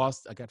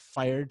got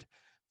fired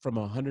from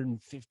a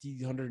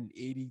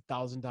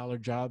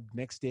 $180,000 job.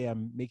 Next day,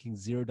 I'm making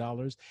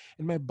 $0.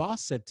 And my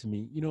boss said to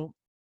me,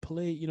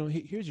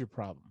 Pelé, here's your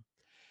problem.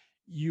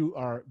 You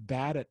are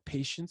bad at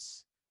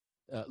patience,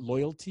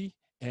 loyalty,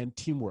 and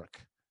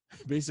teamwork.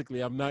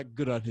 Basically, I'm not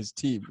good on his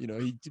team.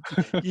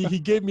 He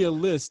gave me a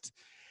list,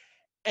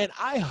 and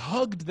I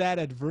hugged that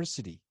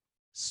adversity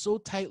so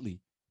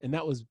tightly, and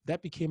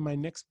that became my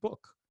next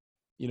book.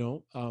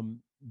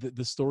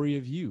 The story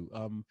of you.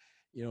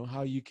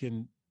 How you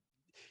can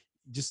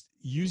just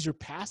use your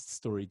past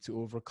story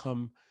to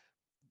overcome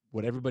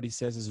what everybody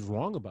says is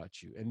wrong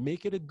about you and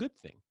make it a good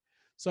thing.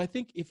 So I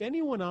think if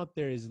anyone out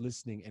there is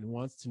listening and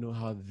wants to know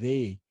how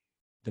they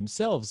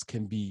themselves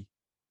can be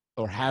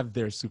or have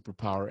their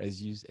superpower,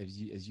 as you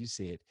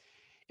say it,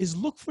 is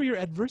look for your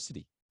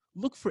adversity.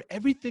 Look for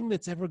everything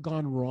that's ever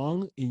gone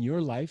wrong in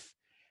your life.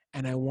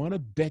 And I want to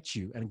bet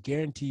you and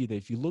guarantee you that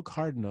if you look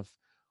hard enough,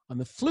 on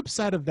the flip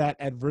side of that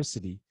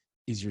adversity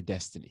is your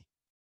destiny.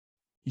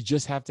 You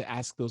just have to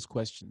ask those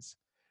questions.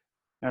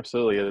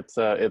 Absolutely.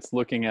 It's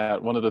looking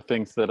at one of the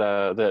things that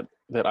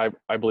I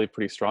believe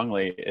pretty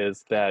strongly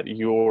is that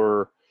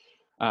your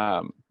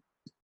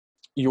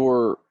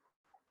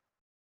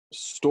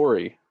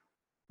story,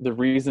 the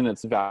reason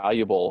it's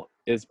valuable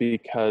is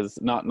because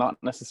not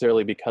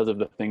necessarily because of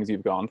the things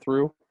you've gone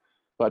through,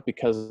 but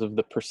because of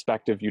the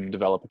perspective you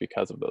develop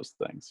because of those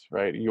things,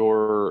 right?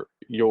 Your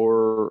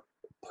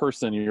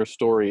person, your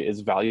story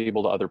is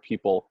valuable to other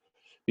people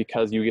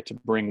because you get to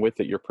bring with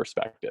it your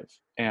perspective,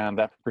 and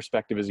that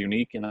perspective is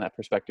unique, and that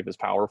perspective is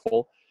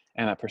powerful,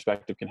 and that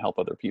perspective can help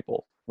other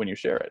people when you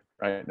share it,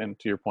 right? And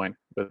to your point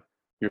with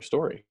your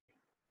story.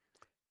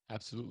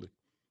 Absolutely.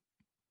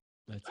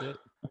 That's it.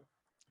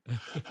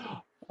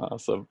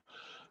 Awesome.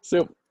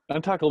 So I'm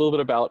going to talk a little bit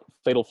about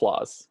fatal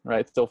flaws,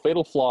 right? So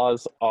fatal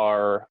flaws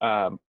are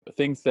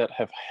things that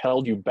have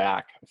held you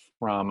back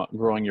from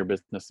growing your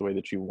business the way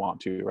that you want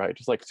to, right?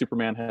 Just like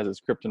Superman has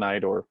his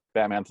kryptonite, or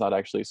Batman's not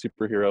actually a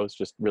superhero, it's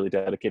just really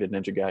dedicated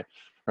ninja guy,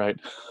 right?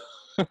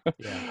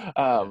 Yeah.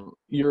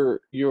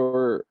 You're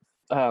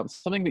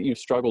something that you've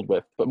struggled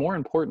with, but more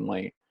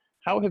importantly,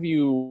 how have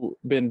you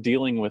been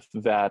dealing with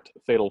that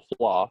fatal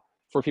flaw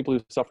for people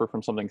who suffer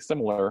from something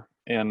similar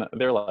in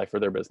their life or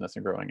their business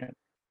and growing it?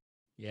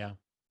 Yeah.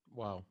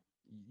 Wow.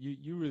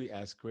 You really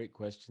ask great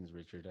questions,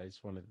 Richard. I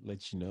just want to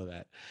let you know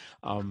that.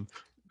 Um,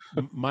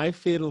 my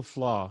fatal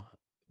flaw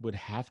would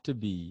have to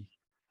be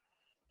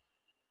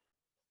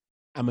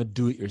I'm a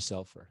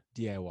do-it-yourselfer,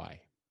 DIY.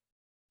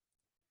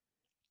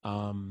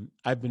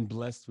 I've been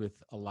blessed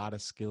with a lot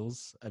of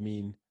skills. I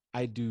mean,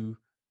 I do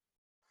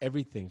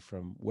everything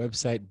from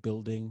website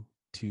building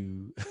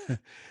to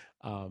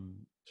um,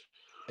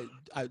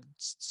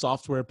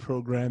 software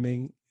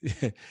programming,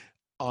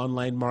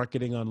 online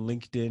marketing on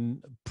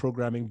LinkedIn,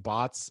 programming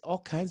bots, all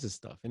kinds of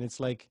stuff. And it's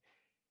like,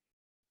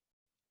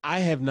 I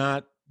have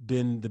not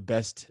been the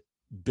best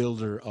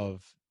builder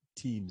of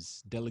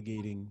teams,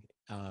 delegating.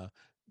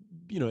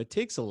 It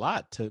takes a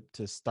lot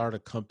to start a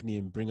company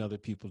and bring other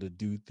people to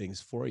do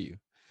things for you.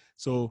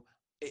 So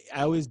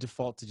I always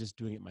default to just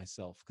doing it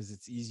myself because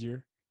it's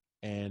easier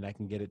and I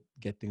can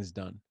get things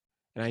done.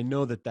 And I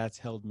know that that's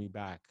held me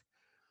back,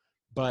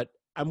 but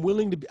I'm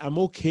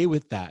okay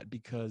with that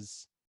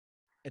because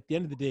at the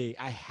end of the day,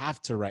 I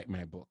have to write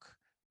my book.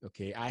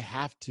 Okay. I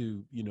have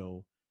to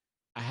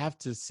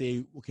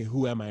say, okay,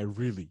 who am I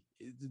really?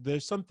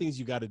 There's some things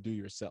you got to do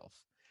yourself.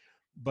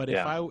 But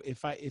Yeah.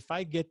 if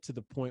I get to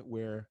the point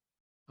where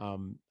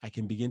I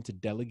can begin to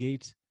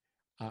delegate,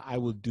 I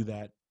will do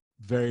that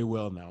very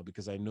well now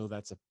because I know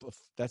that's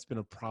been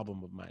a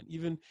problem of mine.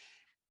 Even,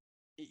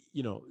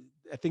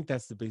 I think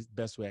that's the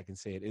best way I can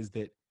say it is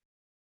that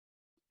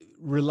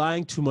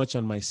relying too much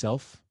on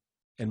myself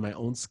and my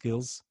own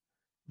skills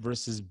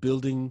versus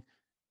building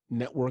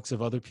networks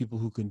of other people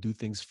who can do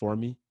things for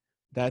me,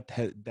 that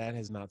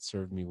has not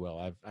served me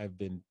well. I've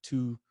been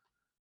too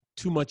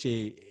much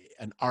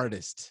an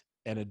artist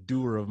and a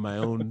doer of my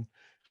own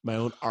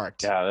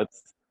art. Yeah,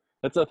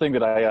 that's a thing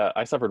that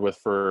I suffered with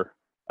for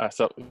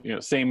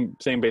same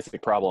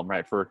basic problem,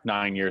 right, for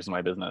 9 years in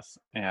my business,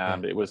 Yeah.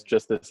 and it was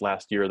just this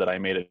last year that I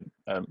made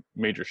a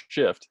major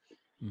shift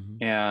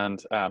Mm-hmm.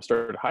 and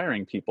started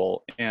hiring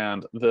people,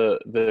 and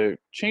the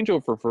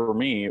changeover for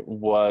me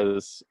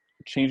was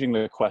changing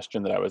the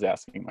question that I was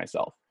asking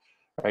myself,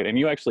 right? And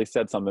you actually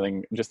said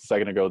something just a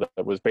second ago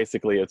that was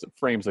basically, it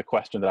frames the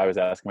question that I was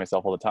asking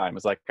myself all the time.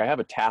 It's like I have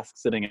a task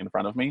sitting in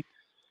front of me,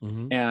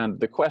 Mm-hmm. and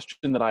the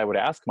question that I would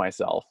ask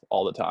myself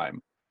all the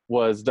time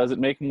was, does it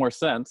make more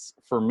sense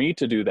for me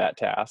to do that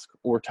task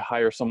or to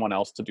hire someone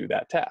else to do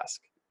that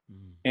task?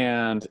 Mm.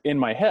 And in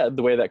my head,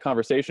 the way that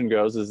conversation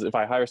goes is, if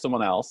I hire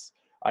someone else,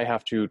 I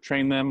have to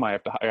train them, I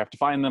have to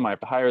find them, I have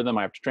to hire them,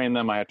 I have to train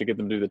them, I have to get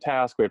them to do the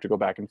task, we have to go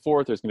back and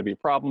forth, there's going to be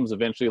problems,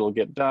 eventually it'll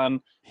get done,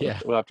 Yeah.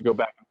 we'll have to go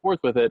back and forth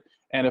with it.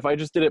 And if I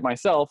just did it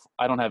myself,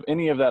 I don't have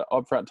any of that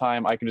upfront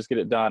time, I can just get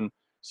it done.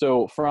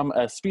 So from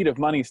a speed of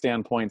money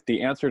standpoint,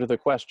 the answer to the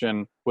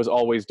question was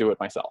always do it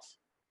myself,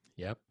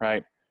 Yep.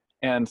 right?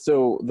 And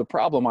so the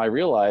problem I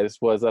realized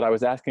was that I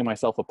was asking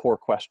myself a poor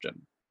question,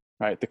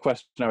 right? The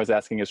question I was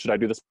asking is, should I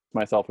do this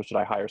myself or should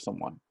I hire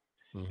someone?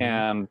 Mm-hmm.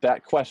 And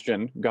that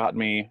question got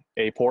me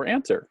a poor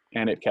answer,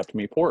 and it kept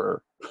me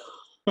poorer.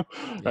 Yeah.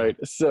 Right.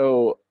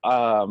 So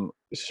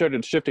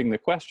started shifting the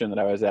question that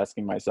I was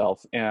asking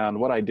myself. And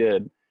what I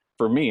did,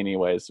 for me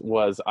anyways,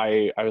 was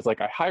I was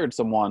like, I hired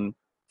someone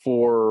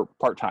for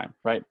part-time,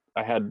 right?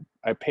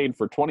 I paid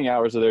for 20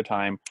 hours of their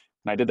time,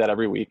 and I did that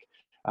every week.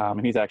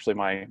 And he's actually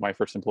my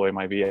first employee,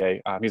 my VA.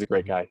 He's a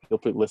great Mm-hmm. guy. He'll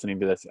be listening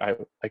to this.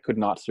 I could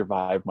not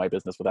survive my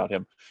business without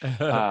him.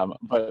 Mm-hmm.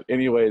 But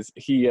anyways,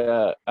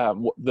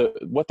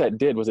 what that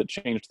did was it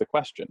changed the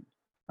question,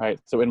 right?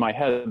 So in my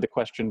head, the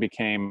question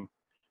became,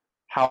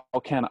 how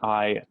can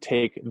I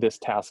take this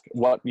task?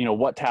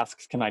 What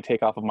tasks can I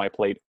take off of my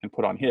plate and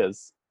put on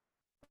his,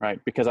 right?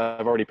 Because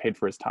I've already paid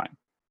for his time.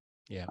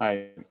 Yeah.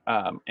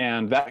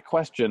 And that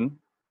question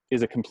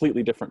is a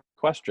completely different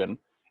question,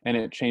 and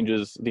it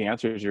changes the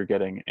answers you're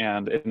getting.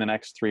 And in the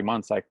next 3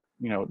 months, I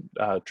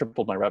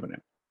tripled my revenue,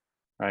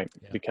 right?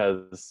 Yeah.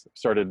 Because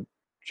started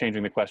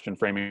changing the question,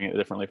 framing it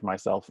differently for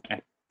myself, and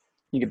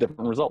you get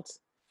different results.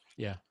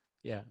 Yeah.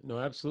 Yeah. No,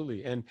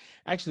 absolutely. And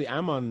actually,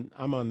 I'm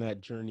on that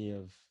journey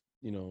of,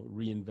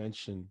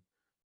 reinvention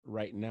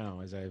right now,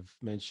 as I've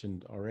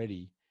mentioned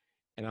already,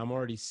 and I'm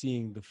already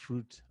seeing the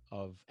fruit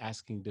of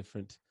asking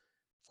different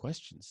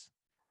questions.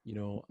 You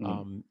know, Mm,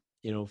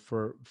 um,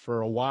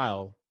 for a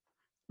while,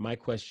 my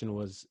question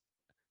was,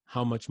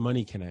 how much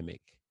money can I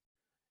make?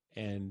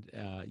 And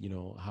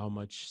how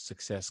much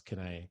success can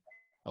I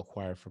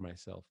acquire for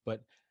myself?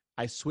 But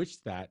I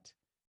switched that.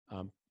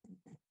 Um,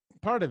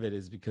 Part of it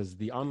is because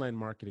the online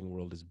marketing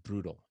world is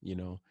brutal.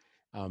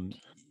 Um,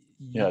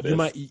 you, yeah, it you is.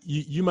 might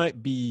you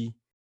might be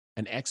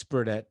an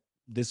expert at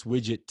this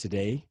widget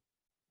today.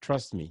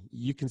 Trust me,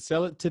 you can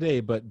sell it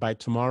today, but by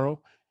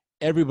tomorrow,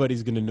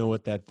 everybody's going to know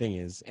what that thing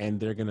is, and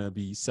they're going to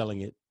be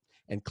selling it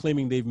and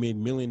claiming they've made $1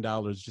 million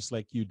just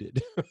like you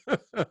did.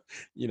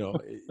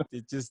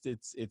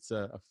 It's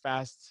a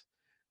fast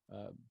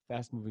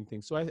moving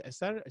thing. So I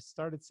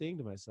started saying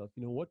to myself,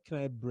 what can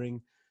I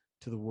bring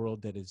to the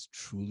world that is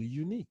truly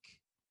unique?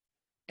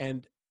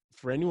 And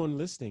for anyone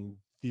listening,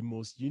 the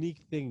most unique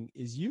thing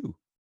is you.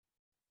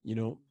 You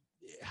know,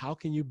 how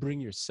can you bring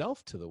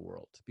yourself to the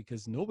world?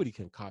 Because nobody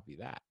can copy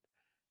that.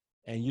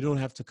 And you don't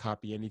have to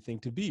copy anything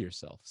to be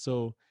yourself.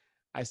 So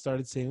I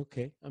started saying,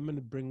 okay, I'm going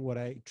to bring what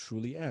I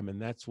truly am.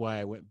 And that's why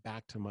I went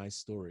back to my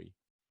story,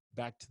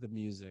 back to the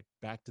music,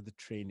 back to the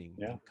training,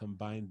 Yeah. and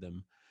combined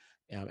them.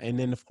 And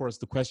then, of course,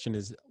 the question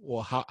is,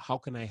 well, how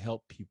can I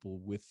help people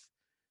with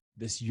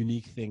this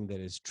unique thing that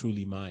is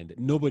truly mine that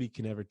nobody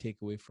can ever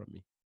take away from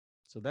me?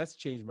 So that's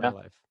changed my Yeah.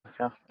 life.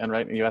 Yeah. And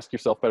right, you ask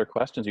yourself better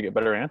questions, you get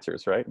better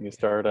answers, right? And you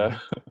Yeah. start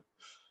Mm-hmm.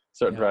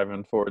 start Yeah.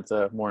 driving towards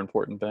more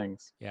important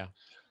things. Yeah.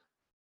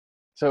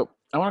 So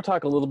I want to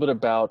talk a little bit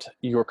about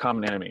your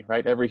common enemy,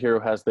 right? Every hero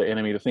has the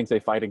enemy, the things they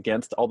fight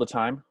against all the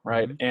time,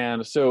 right? Mm-hmm.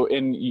 And so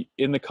in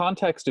the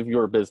context of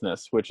your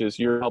business, which is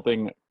you're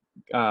helping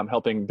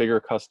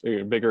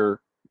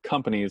bigger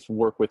companies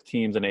work with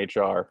teams in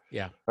HR,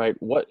 Yeah. right?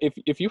 What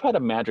if you had a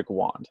magic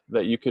wand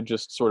that you could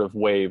just sort of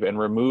wave and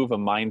remove a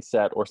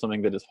mindset or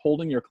something that is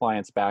holding your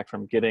clients back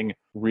from getting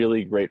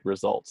really great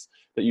results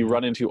that you Mm-hmm.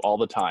 run into all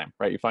the time,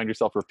 right? You find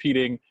yourself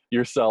repeating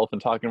yourself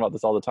and talking about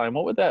this all the time.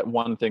 What would that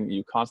one thing that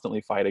you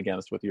constantly fight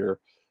against with your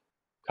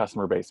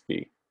customer base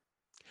be?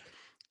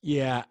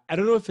 Yeah, I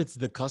don't know if it's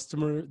the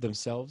customer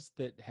themselves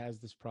that has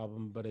this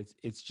problem, but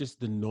it's just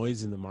the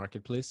noise in the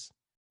marketplace.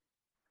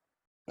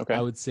 I Okay.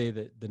 would say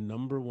that the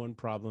number one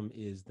problem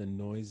is the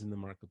noise in the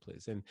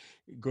marketplace. And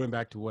going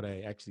back to what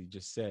I actually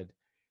just said,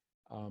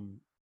 um,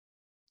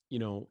 you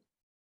know,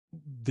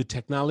 the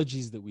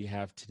technologies that we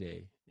have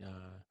today,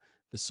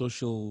 the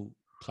social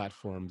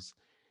platforms,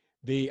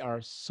 they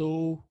are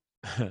so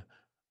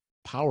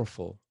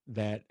powerful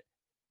that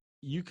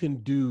you can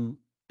do.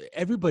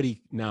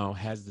 Everybody now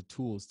has the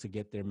tools to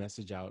get their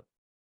message out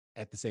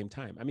at the same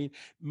time. I mean,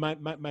 my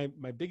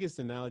biggest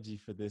analogy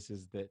for this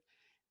is that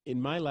in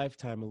my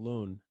lifetime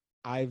alone,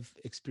 I've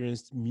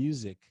experienced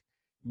music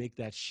make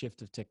that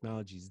shift of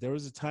technologies. There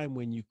was a time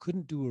when you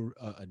couldn't do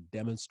a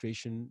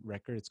demonstration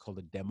record. It's called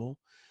a demo.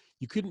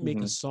 You couldn't make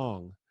a Mm-hmm.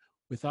 song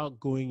without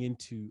going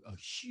into a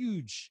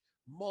huge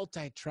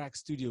multi-track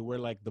studio where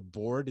like the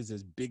board is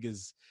as big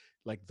as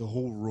like the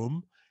whole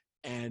room,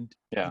 and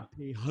Yeah.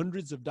 you'd pay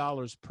hundreds of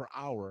dollars per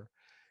hour,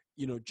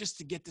 just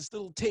to get this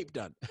little tape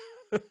done.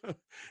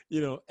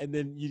 And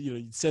then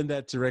you send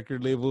that to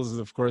record labels,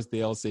 and of course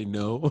they all say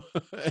no,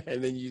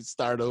 and then you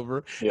start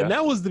over. And Yeah.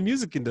 that was the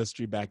music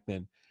industry back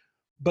then.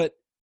 But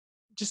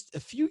just a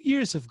few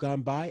years have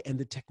gone by, and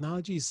the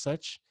technology is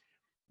such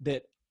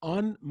that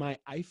on my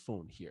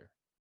iPhone here,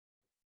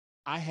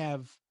 I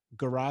have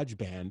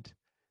GarageBand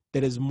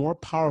that is more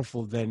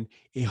powerful than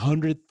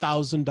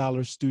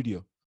 $100,000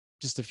 studio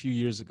just a few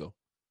years ago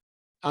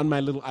on my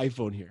little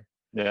iPhone here.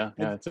 Yeah. And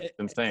Yeah. It's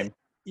insane.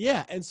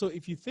 yeah, and so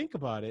if you think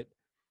about it,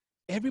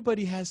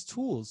 everybody has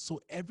tools,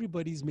 so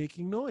everybody's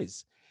making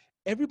noise.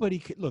 Everybody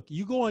can look.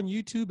 You go on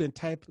YouTube and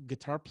type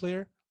guitar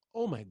player.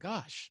 Oh my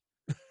gosh,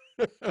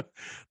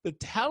 the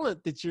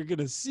talent that you're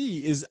gonna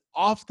see is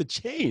off the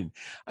chain.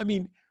 I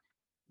mean,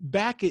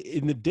 back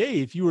in the day,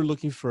 if you were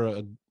looking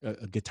for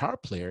a guitar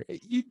player,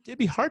 it'd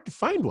be hard to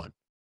find one.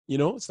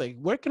 It's like,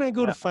 where can I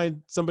go to Yeah.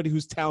 find somebody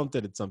who's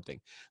talented at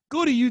something?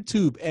 Go to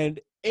YouTube, and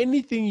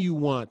anything you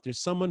want, there's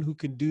someone who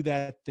can do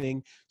that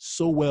thing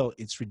so well,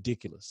 it's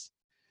ridiculous.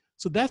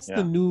 So that's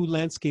the Yeah. new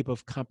landscape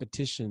of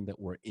competition that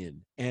we're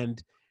in.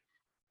 And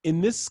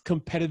in this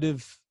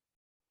competitive,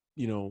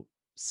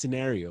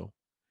 scenario,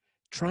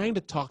 trying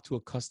to talk to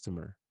a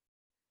customer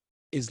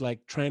is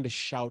like trying to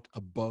shout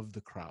above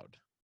the crowd.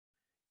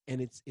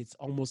 And it's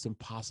almost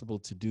impossible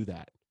to do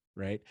that,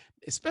 right?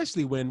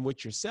 Especially when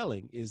what you're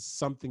selling is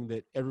something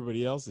that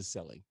everybody else is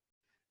selling,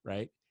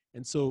 right?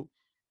 And so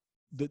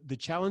the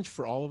challenge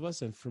for all of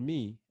us and for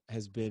me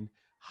has been,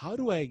 how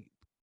do I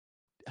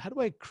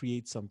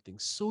create something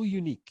so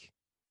unique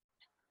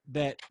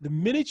that the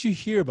minute you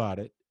hear about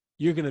it,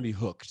 you're going to be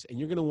hooked, and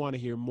you're going to want to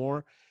hear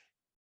more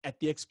at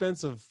the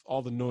expense of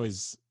all the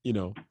noise,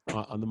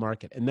 on the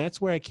market. And that's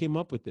where I came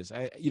up with this.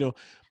 A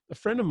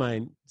friend of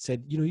mine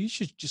said, you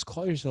should just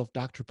call yourself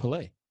Dr.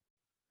 Pelé.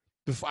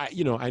 Before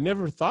I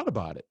never thought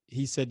about it.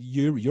 He said,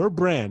 your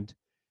brand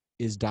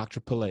is Dr.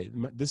 Pelé.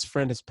 This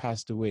friend has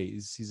passed away.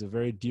 He's a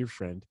very dear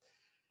friend.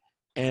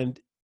 And,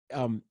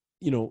 um,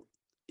 you know,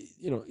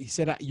 he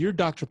said, you're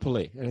Dr.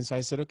 Pelé. And so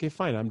I said, okay,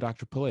 fine. I'm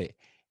Dr. Pelé.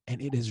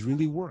 And it has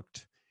really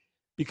worked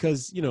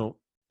because,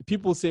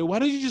 people say, why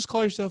don't you just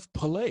call yourself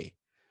Pelé?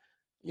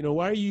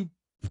 Why are you,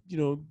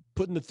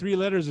 putting the 3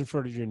 letters in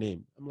front of your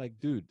name? I'm like,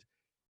 dude,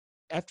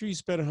 after you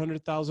spend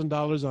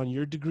 $100,000 on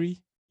your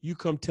degree, you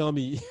come tell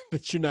me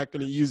that you're not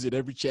going to use it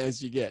every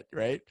chance you get,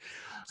 right?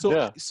 So,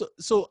 Yeah.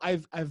 so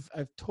I've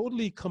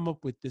totally come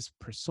up with this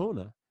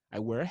persona. I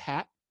wear a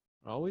hat.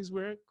 I always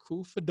wear a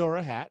cool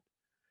fedora hat.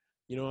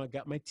 I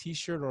got my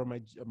T-shirt or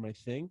my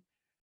thing,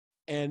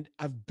 and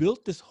I've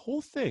built this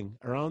whole thing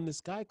around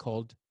this guy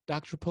called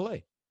Dr.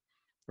 Pelé,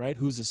 right?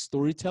 Who's a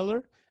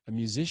storyteller, a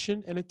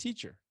musician, and a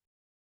teacher.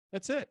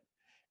 That's it.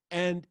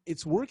 And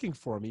it's working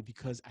for me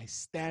because I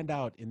stand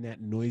out in that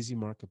noisy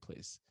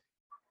marketplace.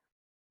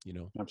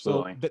 So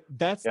Absolutely.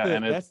 that's Yeah, the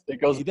and that's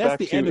it goes that's back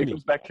the to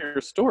enemy.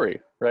 your story,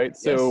 right?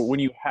 So Yes. when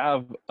you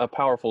have a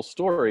powerful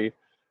story,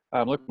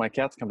 look, my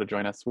cat's come to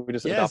join us. We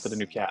just adopted a Yes.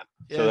 new cat,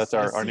 so that's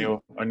Yes, I our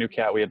see. new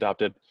cat we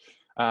adopted.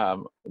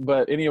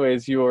 But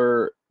anyways,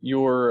 your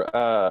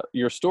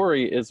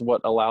story is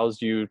what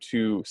allows you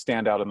to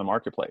stand out in the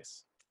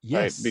marketplace,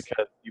 right? Yes.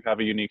 Because you have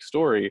a unique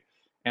story,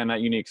 and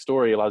that unique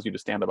story allows you to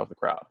stand above the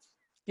crowd.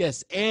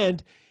 Yes.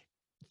 And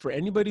for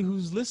anybody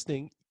who's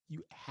listening,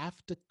 you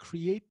have to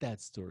create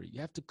that story. You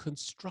have to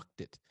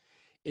construct it.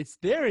 It's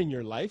there in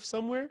your life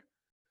somewhere,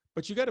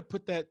 but you got to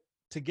put that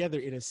together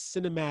in a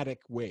cinematic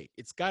way.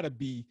 It's got to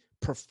be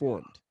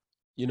performed,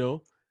 you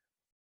know?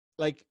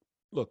 Like,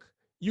 look,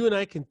 you and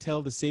I can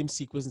tell the same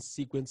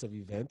sequence of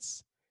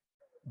events,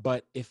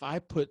 but if I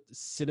put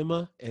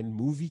cinema and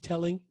movie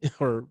telling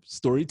or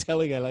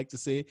storytelling, I like to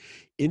say,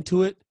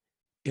 into it,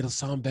 it'll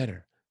sound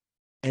better.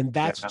 And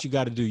that's Yeah, what you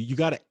got to do. You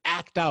got to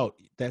act out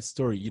that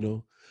story.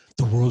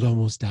 The world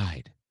almost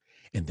died,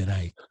 and then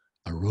I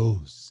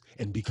arose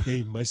and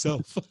became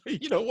myself.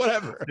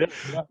 Whatever. yeah,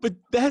 yeah. But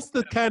that's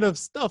the kind of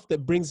stuff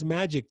that brings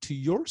magic to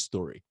your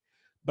story.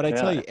 But I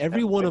tell Yeah. you,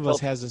 every And one of us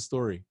has a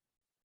story.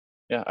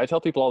 I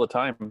tell people all the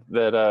time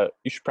that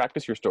you should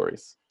practice your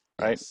stories,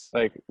 right? Yes.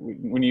 Like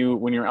when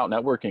you're out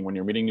networking, when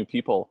you're meeting new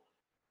people,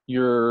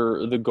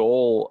 the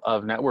goal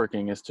of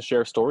networking is to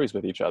share stories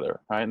with each other,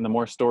 right? And the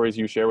more stories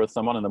you share with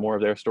someone, and the more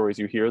of their stories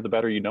you hear, the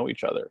better you know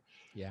each other,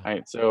 Yeah.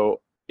 right?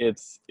 So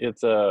it's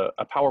a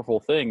powerful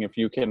thing if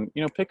you can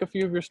pick a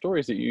few of your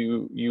stories that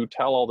you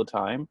tell all the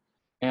time,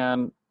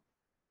 and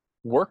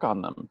work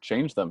on them,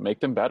 change them,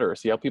 make them better,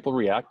 see how people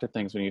react to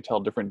things when you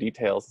tell different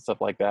details and stuff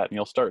like that. And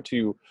you'll start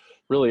to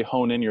really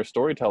hone in your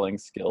storytelling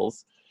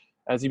skills.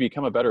 As you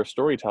become a better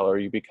storyteller,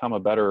 you become a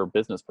better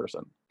business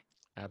person.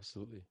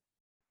 Absolutely.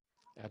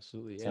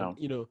 Absolutely. And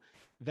So,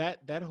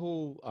 that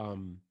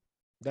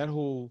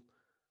whole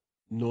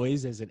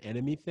noise as an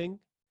enemy thing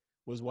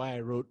was why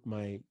I wrote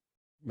my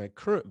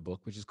current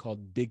book, which is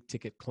called Big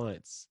Ticket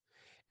Clients.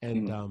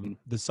 And mm,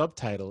 the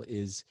subtitle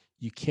is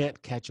 "You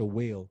Can't Catch a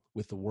Whale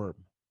with a Worm."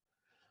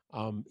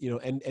 And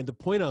the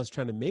point I was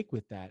trying to make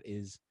with that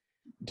is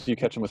do you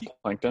that catch them with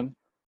plankton?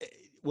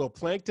 well,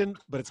 plankton,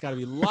 but it's got to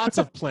be lots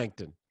of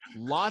plankton,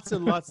 lots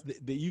and lots.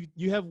 That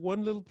you have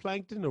one little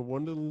plankton or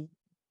one little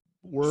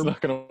It's worm,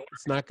 not going to.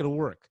 it's not going to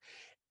work.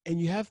 And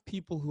you have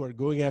people who are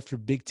going after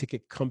big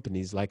ticket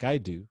companies like I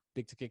do,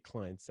 big ticket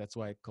clients. That's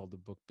why I called the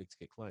book Big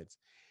Ticket Clients,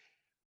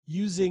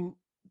 using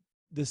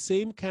the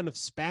same kind of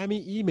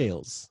spammy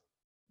emails,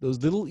 those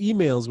little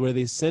emails where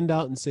they send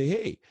out and say,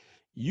 hey,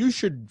 you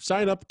should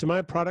sign up to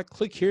my product.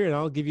 Click here and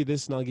I'll give you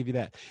this and I'll give you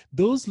that.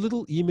 Those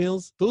little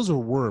emails, those are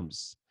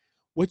worms.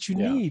 What you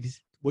Yeah. need,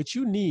 what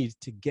you need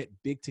to get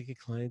big ticket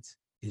clients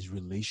is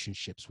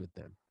relationships with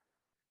them,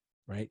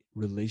 right?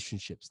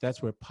 Relationships.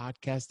 That's where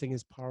podcasting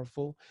is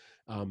powerful.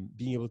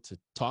 Being able to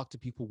talk to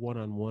people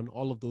one-on-one,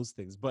 all of those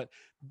things. But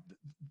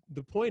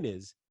the point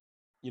is,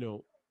 you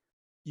know,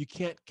 you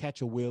can't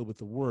catch a whale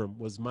with a worm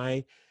was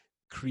my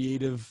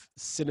creative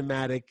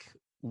cinematic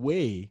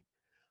way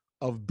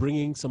of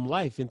bringing some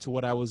life into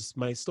what I was,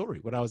 my story,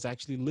 what I was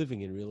actually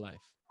living in real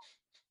life.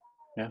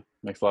 Yeah,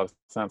 makes a lot of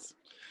sense.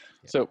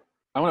 Yeah. So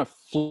I want to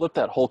flip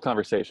that whole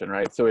conversation,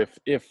 right? So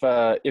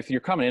if your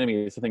common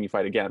enemy is the thing you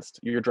fight against,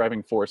 your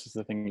driving force is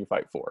the thing you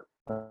fight for,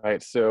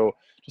 right? So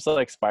just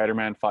like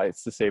Spider-Man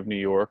fights to save New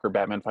York, or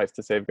Batman fights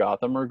to save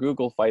Gotham, or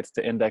Google fights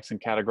to index and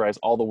categorize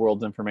all the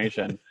world's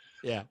information,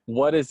 Yeah.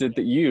 what is it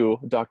that you,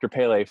 Dr.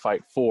 Pelé,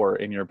 fight for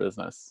in your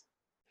business?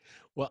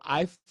 Well,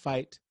 I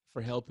fight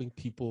for helping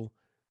people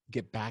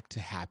get back to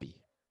happy.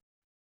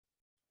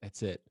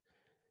 That's it.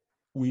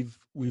 We've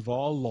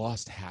all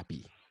lost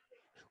happy.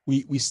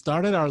 We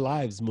started our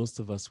lives, most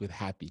of us, with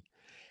happy.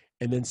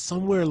 And then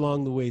somewhere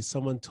along the way,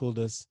 someone told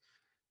us,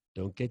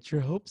 don't get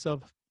your hopes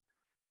up.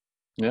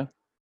 Yeah.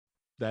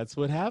 That's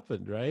what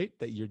happened, right?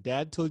 That your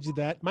dad told you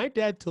that. My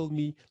dad told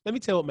me, let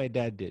me tell you what my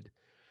dad did.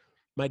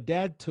 My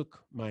dad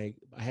took I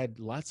had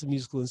lots of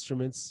musical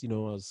instruments, I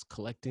was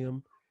collecting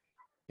them.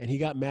 And he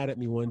got mad at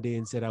me one day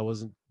and said I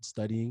wasn't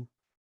studying.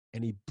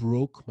 And he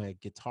broke my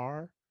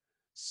guitar,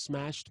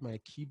 smashed my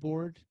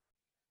keyboard.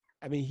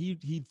 I mean,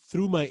 he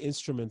threw my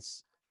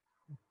instruments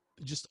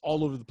just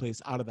all over the place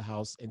out of the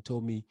house and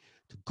told me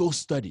to go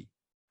study.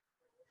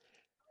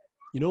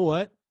 You know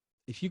what?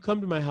 If you come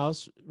to my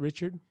house,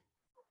 Richard,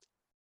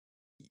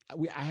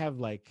 I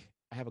have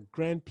a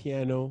grand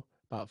piano,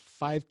 about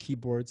 5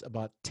 keyboards,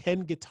 about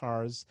 10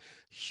 guitars,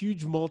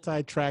 huge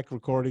multi-track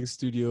recording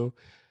studio.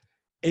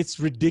 It's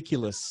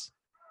ridiculous.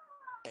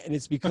 And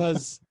it's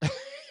because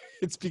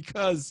it's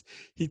because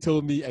he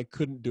told me I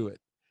couldn't do it.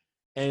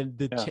 And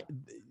Yeah.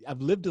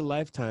 I've lived a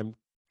lifetime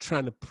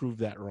trying to prove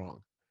that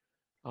wrong.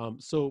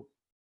 So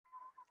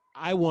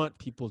I want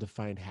people to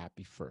find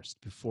happy first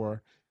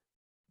before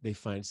they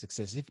find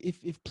success.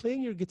 If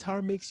playing your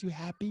guitar makes you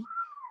happy,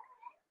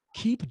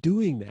 keep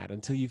doing that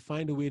until you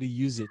find a way to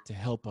use it to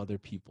help other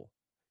people.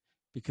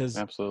 Because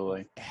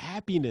Absolutely.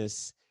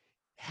 happiness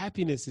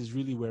is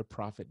really where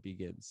profit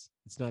begins.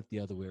 It's not the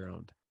other way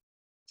around.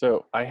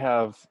 So I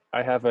have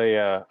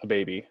a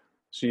baby.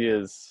 She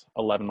is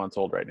 11 months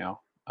old right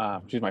now.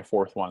 She's my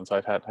fourth one,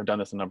 so I've done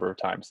this a number of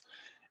times.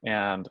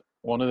 And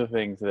one of the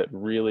things that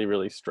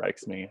really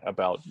strikes me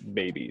about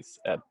babies,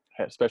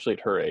 especially at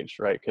her age,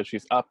 right? Because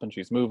she's up and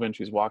she's moving,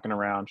 she's walking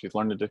around, she's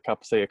learning to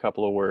say a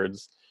couple of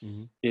words.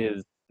 Mm-hmm.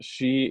 Is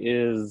she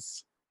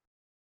is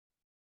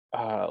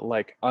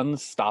like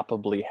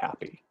unstoppably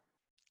happy,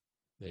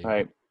 There you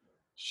right? go.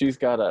 She's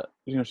got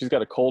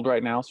a cold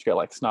right now. So she's got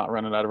like snot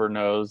running out of her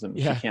nose and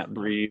she Yeah. can't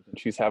breathe, and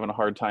she's having a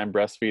hard time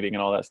breastfeeding and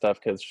all that stuff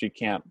because she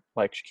can't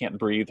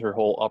breathe. Her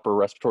whole upper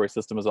respiratory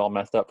system is all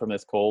messed up from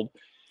this cold.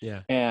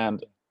 Yeah.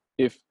 And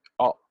if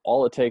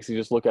all it takes is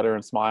just look at her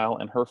and smile,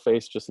 and her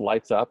face just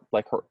lights up.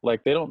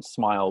 Like they don't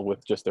smile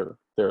with just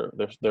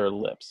their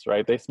lips,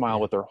 right? They smile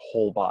Yeah. with their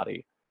whole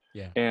body.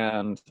 Yeah.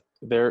 And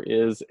there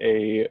is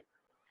a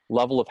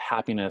level of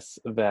happiness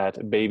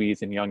that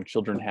babies and young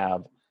children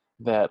have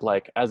that,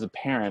 like, as a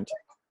parent,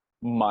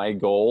 my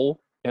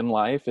goal in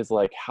life is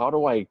like, how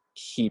do I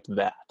keep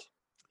that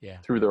Yeah.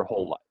 through their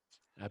whole life?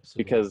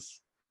 Absolutely.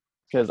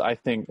 Because I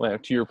think,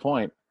 like, to your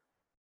point,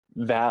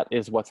 that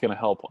is what's going to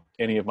help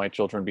any of my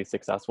children be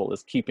successful,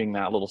 is keeping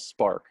that little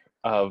spark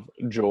of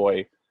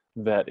joy,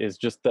 that is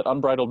just that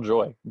unbridled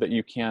joy that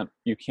you can't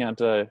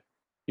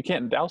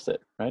douse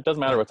it, right? It doesn't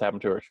matter Yeah. what's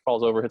happened to her. She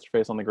falls over, hits her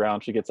face on the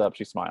ground, she gets up,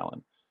 she's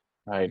smiling,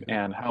 There right? you go.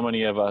 And how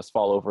many of us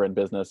fall over in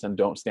business and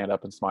don't stand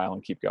up and smile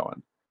and keep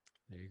going?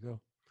 There you go.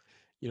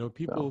 So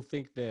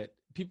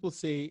People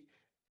say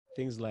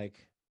things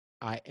like,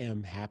 I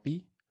am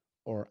happy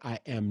or I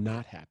am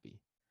not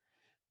happy.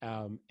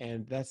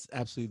 And that's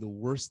absolutely the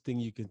worst thing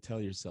you can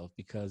tell yourself,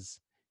 because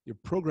you're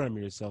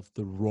programming yourself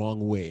the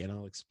wrong way. And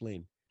I'll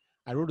explain.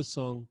 I wrote a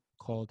song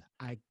called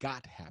I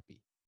Got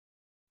Happy.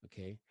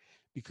 Okay.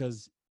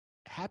 Because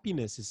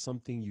happiness is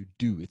something you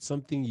do. It's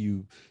something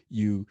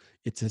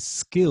it's a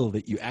skill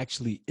that you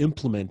actually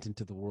implement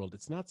into the world.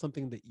 It's not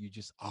something that you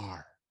just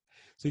are.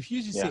 So if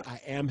you just say yeah,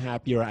 I am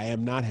happy or I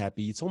am not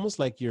happy, it's almost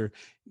like you're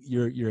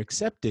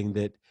accepting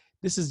that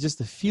this is just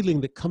a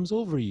feeling that comes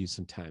over you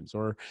sometimes,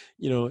 or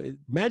it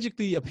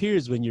magically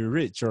appears when you're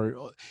rich,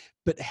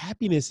 but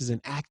happiness is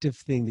an active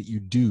thing that you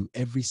do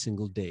every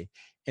single day.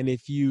 And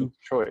if you it's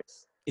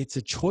choice. it's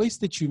a choice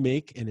that you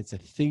make and it's a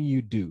thing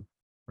you do,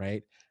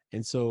 right?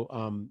 And so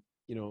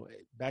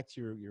back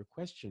to your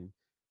question,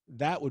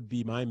 that would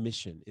be my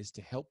mission, is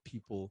to help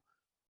people.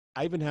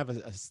 I even have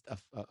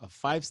a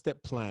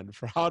 5-step plan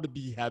for how to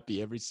be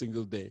happy every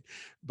single day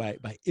by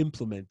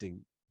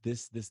implementing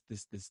this,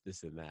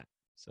 and that.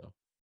 So,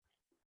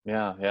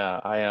 Yeah.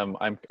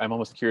 I'm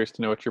almost curious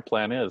to know what your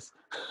plan is.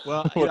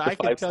 well, What the I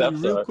could five tell you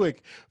steps real are.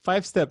 quick.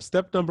 5 steps.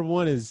 Step number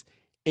 1 is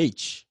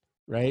H,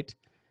 right?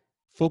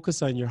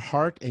 Focus on your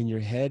heart and your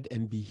head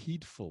and be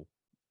heedful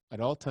at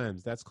all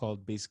times. That's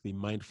called basically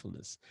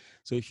mindfulness.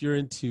 So if you're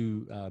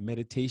into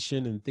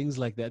meditation and things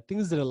like that,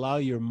 things that allow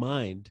your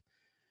mind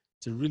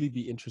to really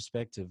be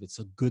introspective, it's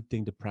a good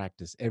thing to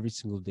practice every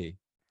single day.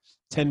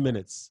 10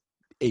 minutes,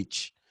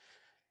 H.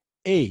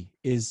 A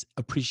is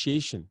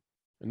appreciation.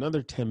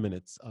 Another 10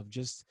 minutes of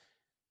just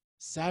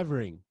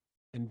savoring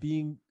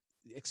and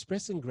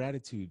expressing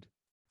gratitude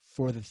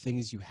for the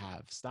things you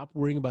have. Stop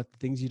worrying about the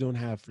things you don't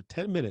have for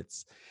 10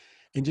 minutes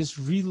and just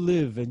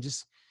relive and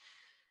just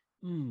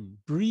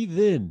breathe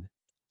in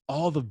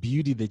all the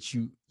beauty that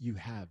you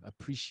have.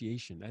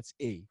 Appreciation. That's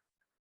A.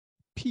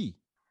 P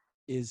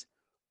is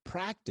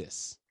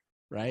practice,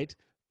 right?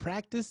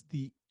 Practice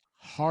the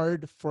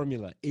hard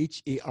formula,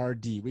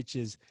 HARD, which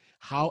is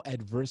how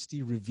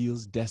adversity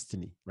reveals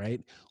destiny,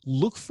 right?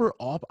 Look for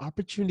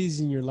opportunities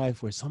in your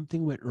life where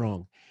something went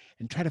wrong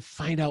and try to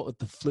find out what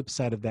the flip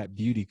side of that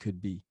beauty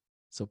could be.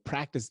 So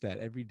practice that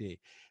every day.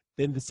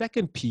 Then the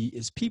second P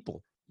is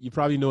people. You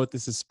probably know what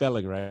this is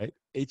spelling, right?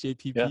 Yeah.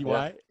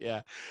 HAPPY.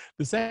 Yeah.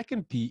 The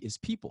second P is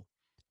people.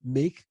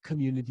 Make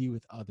community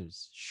with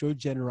others, show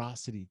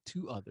generosity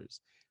to others,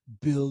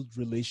 build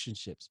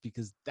relationships,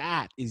 because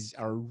that is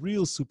our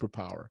real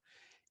superpower,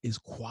 is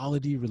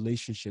quality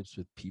relationships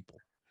with people.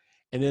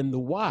 And then the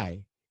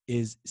why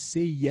is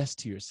say yes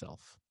to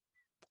yourself.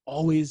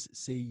 Always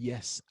say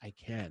yes, I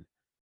can,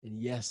 and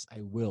yes, I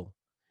will.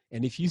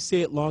 And if you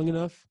say it long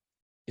enough,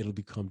 it'll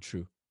become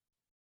true.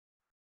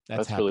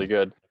 That's That's really happy.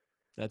 good.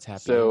 That's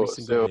happy every So,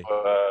 single day.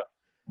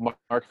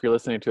 Mark, if you're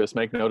listening to us,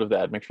 make note of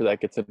that. Make sure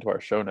that gets into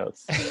our show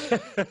notes.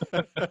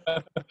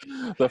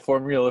 The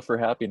formula for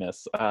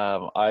happiness.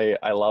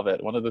 I love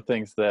it. One of the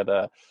things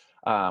that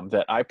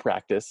I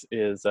practice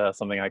is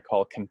something I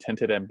call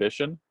contented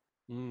ambition.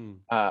 Mm,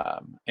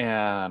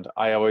 And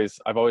I've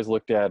always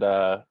looked at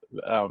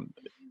um,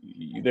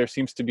 there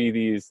seems to be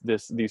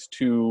these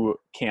two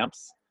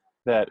camps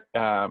that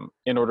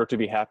in order to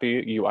be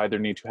happy, you either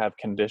need to have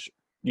condition,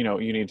 you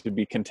need to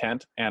be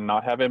content and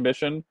not have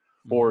ambition,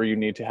 mm-hmm. or you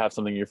need to have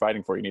something you're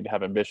fighting for. You need to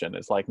have ambition.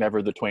 It's like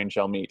never the twain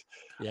shall meet.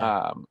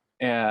 Yeah.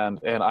 And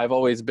I've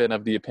always been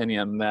of the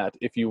opinion that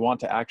if you want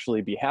to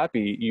actually be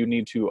happy, you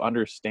need to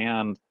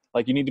understand,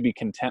 like, you need to be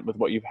content with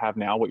what you have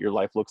now, what your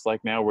life looks like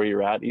now, where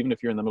you're at, even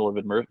if you're in the middle of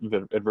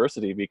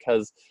adversity,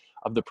 because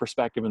of the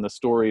perspective and the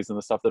stories and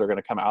the stuff that are going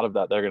to come out of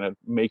that. They're going to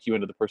make you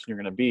into the person you're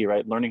going to be,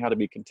 right? Learning how to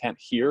be content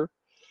here,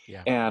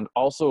 Yeah. and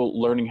also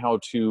learning how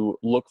to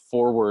look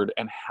forward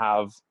and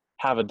have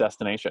a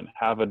destination,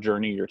 have a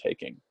journey you're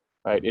taking,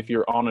 right? Mm-hmm. If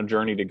you're on a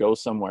journey to go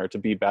somewhere, to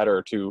be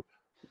better, to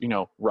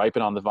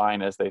ripen on the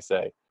vine, as they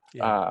say,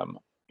 Yeah.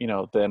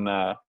 then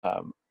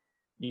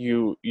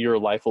your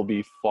life will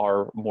be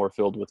far more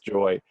filled with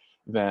joy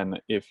than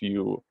if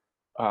you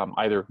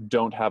either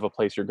don't have a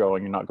place you're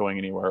going, you're not going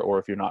anywhere, or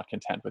if you're not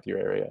content with your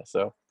area.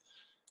 So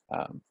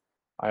um,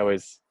 I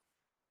always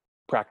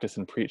practice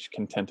and preach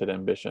contented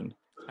ambition.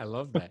 I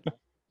love that.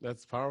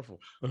 That's powerful.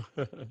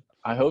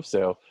 I hope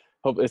so.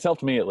 Hope it's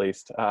helped me at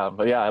least.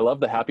 But yeah, I love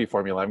the happy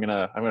formula. I'm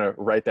gonna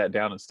write that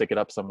down and stick it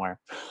up somewhere.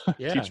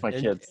 Yeah, Teach my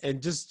and kids.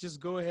 and just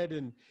go ahead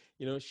and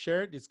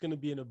share it. It's going to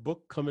be in a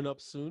book coming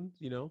up soon.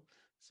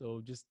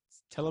 So just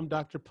tell them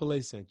Dr.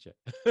 Pelé sent you.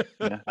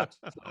 Yeah,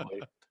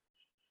 absolutely.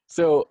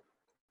 So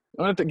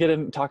I wanted to get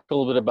in and talk a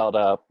little bit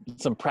about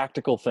some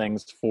practical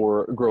things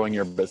for growing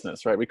your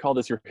business, right? We call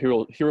this your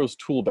hero's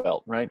tool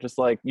belt, right? Just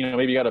like,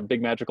 maybe you got a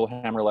big magical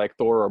hammer like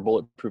Thor, or a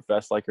bulletproof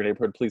vest like your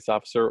neighborhood police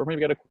officer, or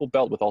maybe you got a cool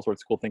belt with all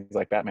sorts of cool things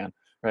like Batman,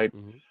 right?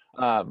 Hmm.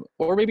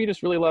 Or maybe you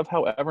just really love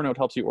how Evernote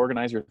helps you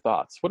organize your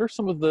thoughts. What are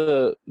some of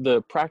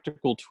the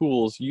practical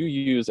tools you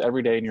use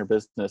every day in your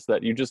business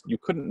that you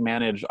couldn't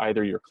manage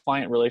either your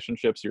client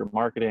relationships, your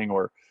marketing,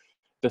 or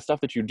the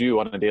stuff that you do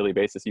on a daily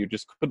basis, you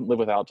just couldn't live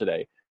without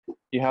today?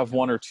 You have Yeah.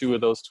 one or two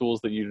of those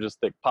tools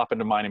that pop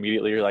into mind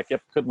immediately. You're like,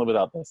 yep, couldn't live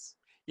without this.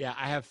 Yeah,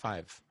 I have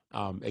five.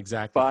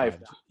 Exactly Five.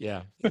 five.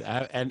 Yeah,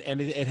 and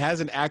it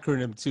has an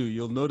acronym too.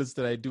 You'll notice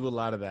that I do a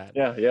lot of that.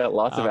 Yeah,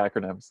 lots of Uh,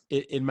 acronyms.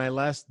 in my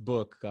last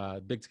book,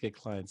 Big Ticket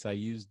Clients, I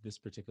used this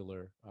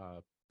particular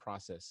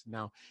process.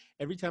 Now,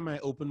 every time I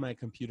open my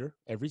computer,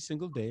 every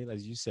single day,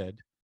 as you said,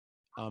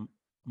 um,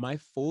 my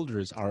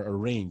folders are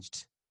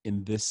arranged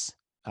in this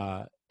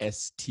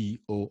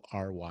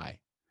STORY,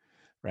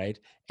 right?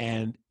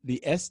 And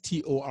the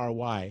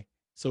STORY.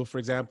 So, for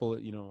example,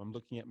 I'm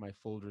looking at my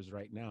folders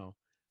right now.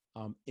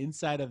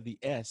 Inside of the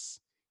S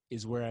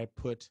is where I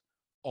put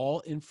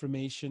all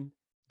information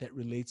that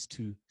relates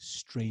to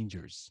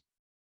strangers,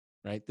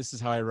 right? This is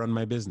how I run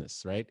my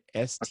business, right?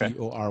 Okay.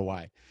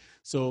 STORY.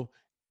 So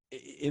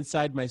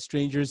inside my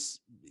strangers,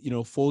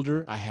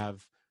 folder, I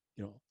have,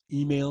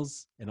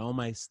 emails and all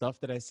my stuff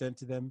that I sent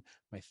to them,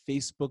 my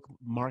Facebook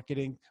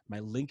marketing, my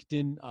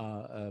LinkedIn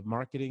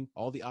marketing,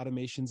 all the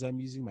automations I'm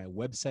using, my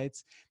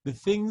websites, the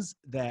things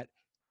that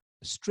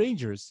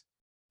strangers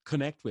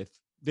connect with.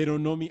 They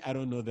don't know me, I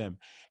don't know them.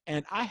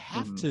 And I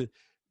have Mhm. to,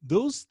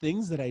 those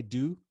things that I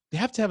do, they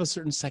have to have a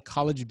certain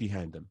psychology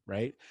behind them,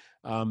 right?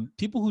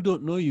 People who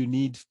don't know you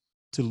need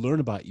to learn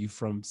about you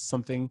from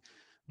something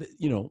that,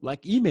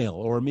 like email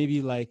or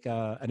maybe like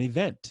an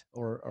event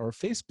or a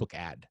Facebook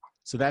ad.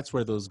 So that's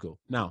where those go.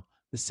 Now,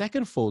 the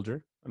second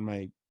folder on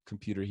my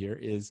computer here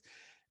is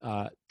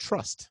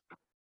trust,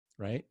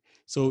 right?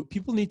 So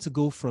people need to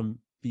go from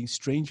being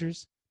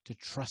strangers to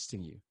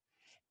trusting you.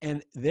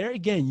 And there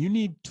again, you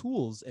need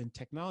tools and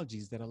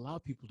technologies that allow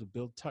people to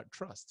build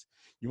trust.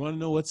 You want to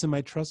know what's in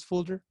my trust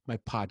folder? My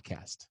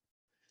podcast.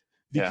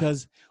 Yeah.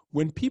 Because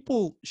when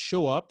people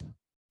show up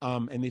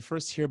and they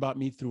first hear about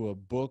me through a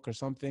book or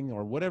something,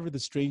 or whatever the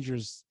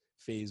strangers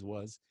phase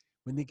was,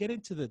 when they get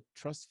into the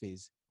trust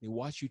phase, they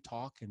watch you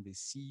talk and they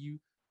see you,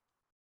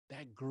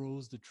 that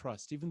grows the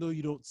trust, even though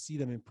you don't see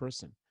them in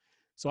person.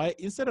 So I,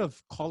 instead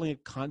of calling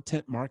it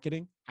content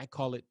marketing, I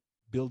call it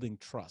building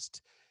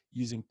trust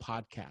using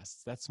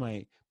podcasts. That's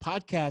my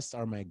podcasts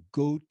are my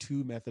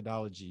go-to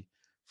methodology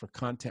for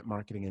content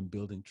marketing and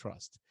building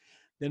trust.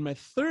 Then my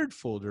third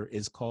folder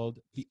is called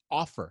the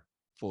offer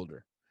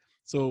folder.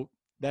 So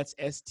that's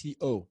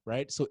STO,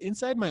 right? So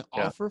inside my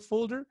Yeah. offer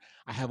folder,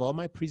 I have all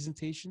my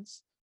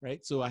presentations,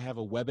 right? So I have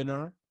a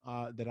webinar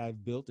that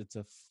I've built. It's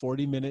a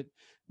 40-minute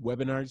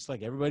webinar, just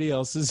like everybody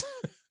else's.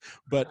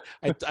 But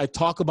I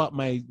talk about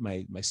my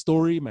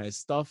story, my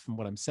stuff, and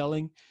what I'm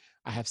selling.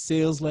 I have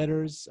sales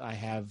letters. I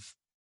have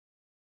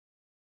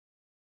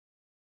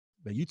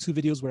the YouTube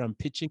videos where I'm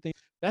pitching things.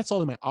 That's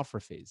all in my offer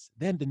phase.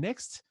 Then the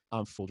next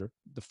folder,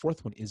 the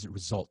fourth one, is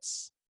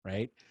results,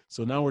 right?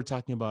 So now we're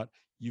talking about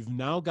you've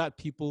now got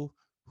people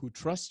who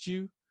trust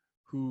you,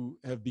 who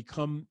have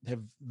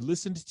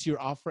listened to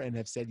your offer and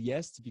have said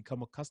yes to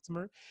become a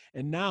customer.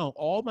 And now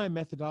all my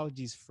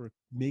methodologies for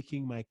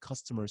making my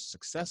customers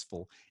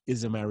successful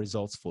is in my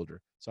results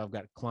folder. So I've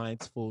got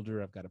clients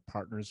folder, I've got a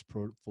partners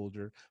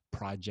folder,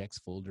 projects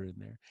folder in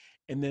there.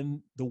 And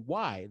then the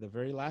Y, the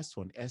very last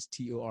one,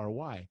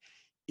 STORY,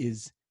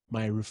 is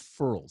my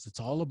referrals. It's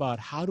all about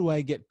how do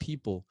I get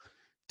people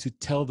to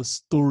tell the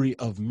story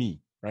of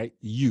me, right?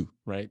 You,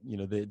 right?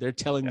 They're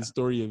telling the Yeah.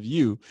 story of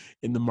you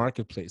in the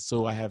marketplace.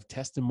 So I have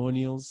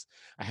testimonials,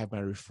 I have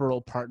my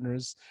referral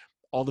partners,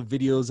 all the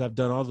videos I've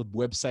done, all the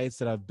websites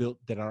that I've built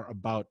that are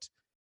about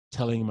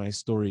telling my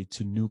story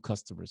to new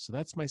customers. So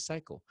that's my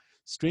cycle.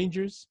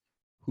 Strangers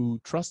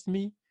who trust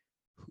me,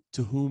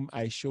 to whom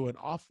I show an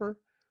offer,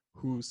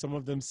 who some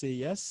of them say,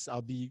 yes,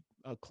 I'll be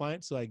a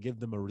client. So I give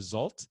them a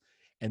result.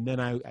 And then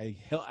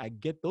I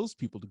get those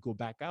people to go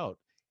back out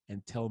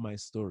and tell my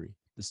story,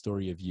 the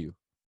story of you.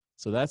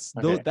 So Okay.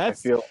 I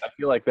feel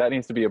like that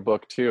needs to be a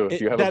book too. Do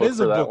you have a that book is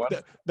a for that book.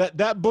 one?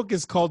 That book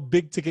is called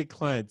Big Ticket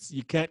Clients.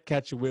 You can't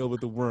catch a whale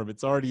with a worm.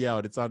 It's already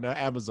out. It's on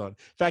Amazon. In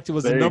fact, it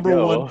was a There you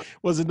number one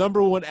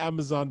go.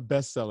 Amazon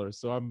bestseller.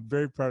 So I'm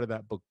very proud of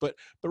that book. But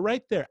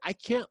right there, I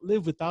can't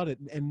live without it.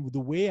 And the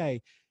way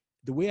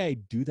I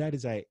do that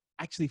is I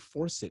actually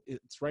force it.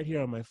 It's right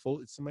here on my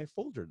It's in my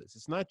folder list.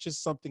 It's not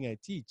just something I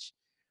teach.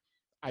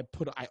 I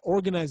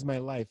organize my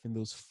life in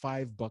those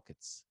 5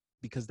 buckets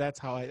because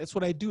that's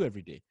what I do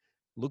every day.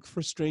 Look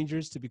for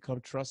strangers to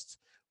become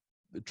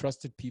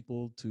trusted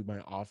people to my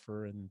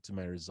offer and to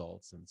my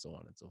results and so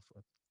on and so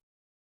forth.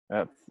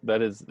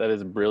 That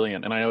is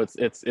brilliant, and I know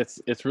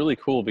it's really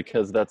cool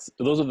because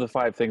those are the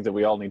 5 things that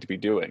we all need to be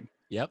doing.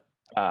 Yep.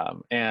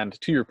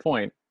 And to your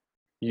point,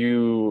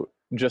 you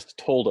just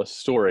told a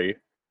story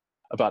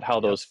about how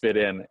Yep. those fit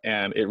in,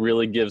 and it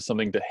really gives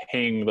something to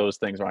hang those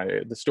things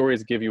right. The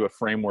stories give you a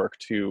framework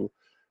to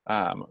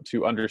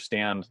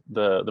understand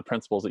the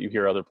principles that you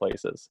hear other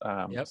places.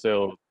 Yep.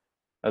 So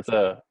that's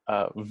a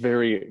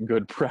very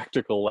good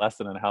practical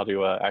lesson in how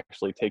to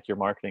actually take your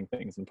marketing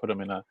things and put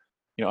them in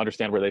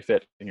understand where they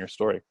fit in your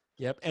story.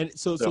 Yep. And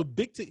so So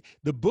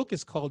the book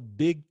is called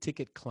Big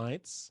Ticket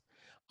Clients.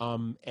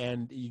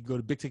 And you go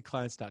to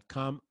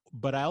bigticketclients.com.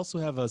 But I also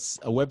have a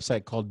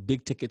website called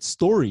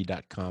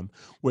bigticketstory.com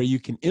where you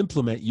can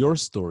implement your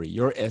story,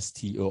 your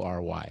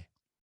STORY.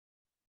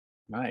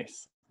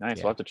 nice, nice.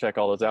 We'll Yeah. have to check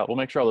all those out. We'll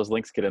make sure all those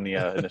links get in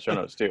the show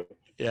notes too,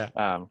 Yeah.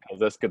 because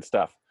that's good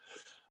stuff.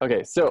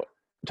 Okay, so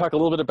talk a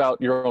little bit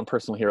about your own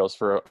personal heroes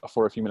for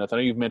a few minutes. I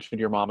know you've mentioned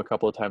your mom a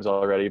couple of times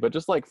already, but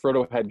just like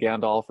Frodo had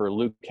Gandalf, or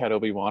Luke had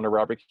Obi-Wan, or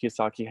Robert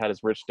Kiyosaki had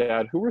his rich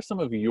dad, who were some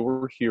of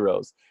your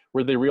heroes?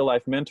 Were they real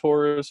life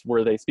mentors?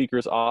 Were they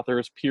speakers,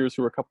 authors, peers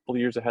who were a couple of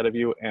years ahead of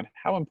you? And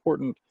how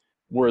important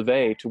were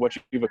they to what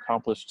you've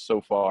accomplished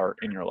so far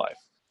in your life?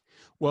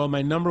 Well,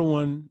 my number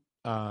one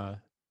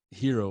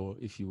hero,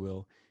 if you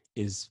will,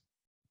 is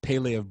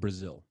Pelé of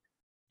Brazil,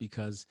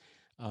 because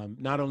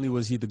not only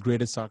was he the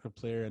greatest soccer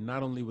player, and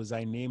not only was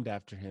I named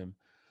after him,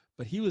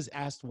 but he was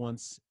asked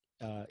once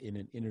in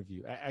an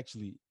interview.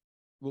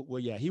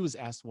 Yeah, he was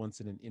asked once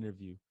in an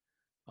interview,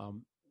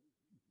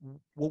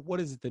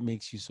 what is it that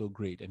makes you so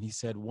great? And he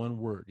said one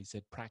word. He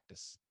said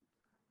practice.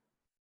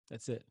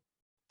 That's it.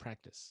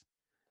 Practice.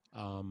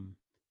 Um,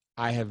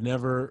 I have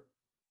never,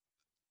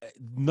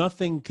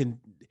 nothing can,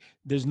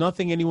 there's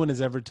nothing anyone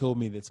has ever told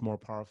me that's more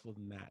powerful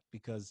than that,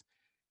 because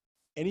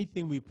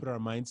anything we put our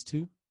minds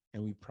to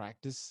and we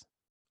practice,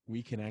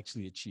 we can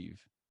actually achieve,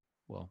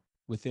 well,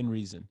 within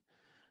reason.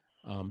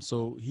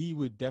 So he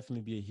would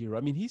definitely be a hero.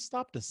 I mean, he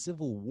stopped a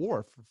civil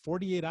war for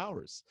 48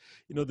 hours.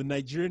 You know, the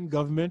Nigerian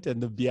government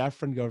and the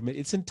Biafran government,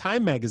 it's in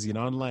Time magazine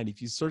online. If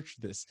you search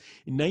this,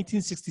 in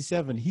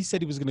 1967, he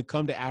said he was going to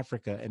come to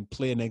Africa and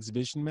play an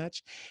exhibition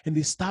match, and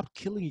they stopped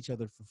killing each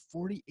other for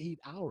 48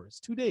 hours,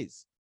 2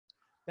 days.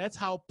 That's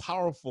how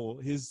powerful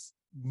his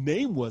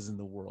name was in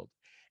the world.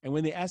 And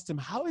when they asked him,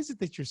 how is it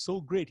that you're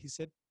so great? He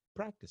said,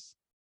 practice.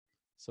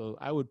 So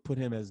I would put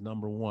him as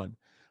number one.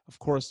 Of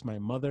course, my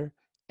mother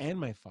and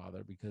my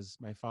father, because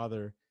my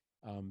father,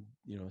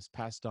 is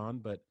passed on,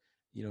 but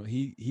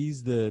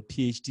he's the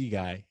PhD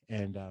guy,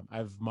 and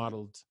I've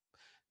modeled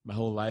my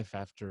whole life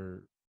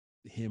after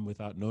him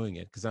without knowing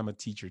it, because I'm a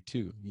teacher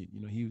too.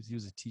 He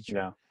was a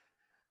teacher.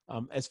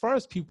 Yeah, As far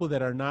as people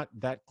that are not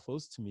that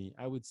close to me,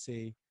 I would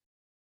say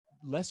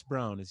Les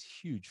Brown is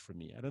huge for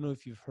me. I don't know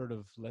if you've heard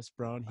of Les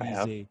Brown. I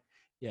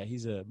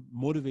He's have. a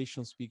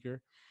motivational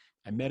speaker.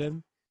 I met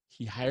him.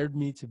 He hired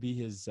me to be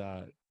his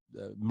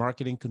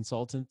marketing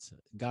consultant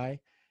guy,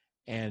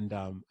 and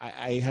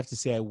I have to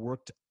say I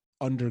worked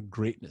under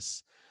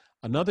greatness.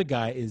 Another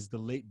guy is the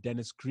late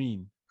Dennis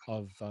Green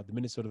of the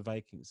Minnesota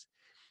Vikings.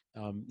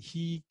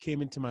 He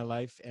came into my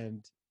life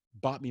and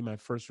bought me my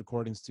first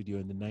recording studio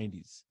in the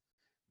 '90s.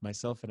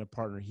 Myself and a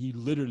partner, he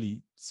literally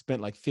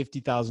spent like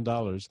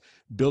 $50,000,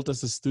 built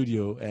us a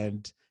studio,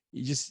 and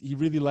he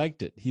really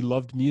liked it. He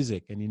loved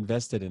music and he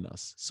invested in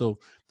us. So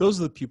those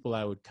are the people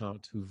I would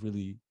count who've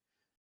really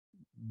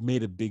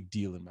made a big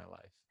deal in my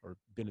life, or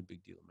been a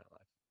big deal in my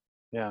life.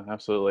 Yeah,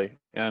 absolutely.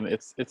 And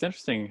it's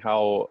interesting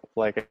how,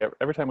 like,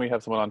 every time we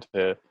have someone on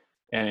to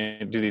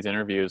and do these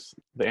interviews,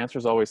 the answer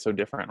is always so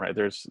different, right?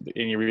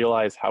 And you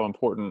realize how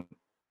important,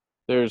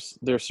 there's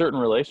certain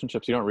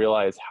relationships you don't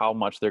realize how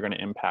much they're going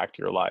to impact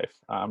your life.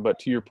 But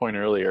to your point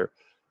earlier,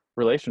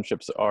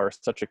 relationships are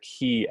such a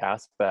key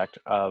aspect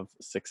of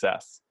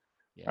success,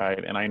 Yeah.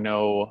 right? And I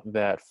know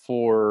that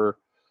for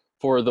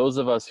those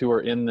of us who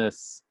are in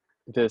this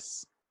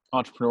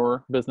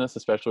entrepreneur business,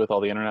 especially with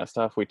all the internet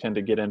stuff, we tend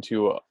to get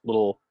into a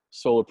little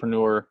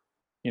solopreneur,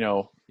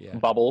 Yeah.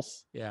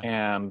 bubbles, Yeah.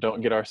 and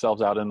don't get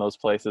ourselves out in those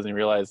places and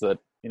realize that,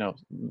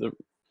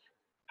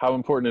 how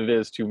important it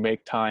is to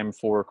make time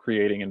for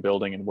creating and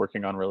building and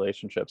working on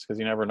relationships, because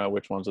you never know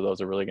which ones of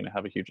those are really going to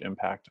have a huge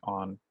impact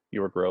on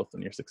your growth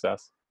and your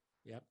success.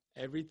 Yep.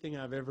 Everything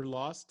I've ever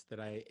lost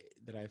that I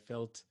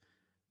felt,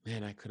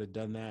 man, I could have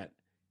done that.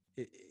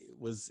 It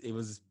was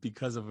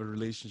because of a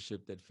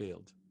relationship that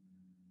failed.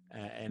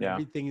 And Yeah,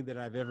 everything that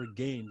I've ever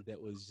gained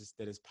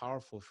that is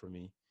powerful for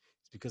me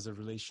is because of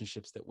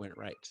relationships that went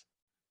right.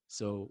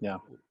 So yeah.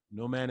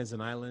 no man is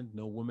an island,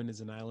 no woman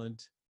is an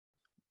island.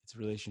 It's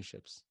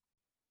relationships.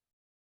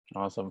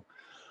 Awesome.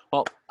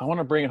 Well, I want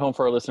to bring it home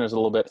for our listeners a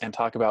little bit and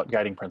talk about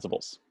guiding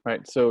principles,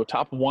 right? So,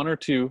 top one or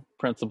two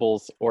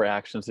principles or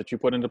actions that you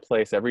put into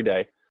place every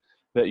day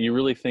that you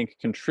really think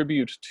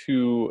contribute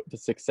to the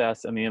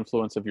success and the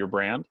influence of your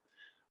brand.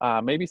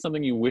 Maybe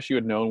something you wish you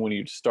had known when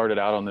you started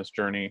out on this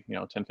journey,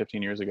 10,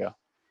 15 years ago.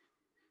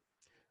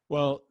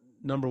 Well,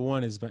 number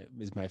one is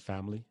my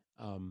family.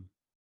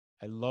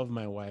 I love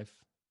my wife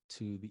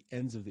to the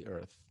ends of the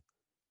earth,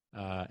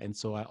 and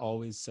so I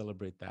always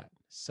celebrate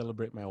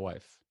my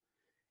wife,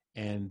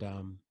 and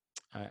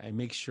I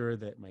make sure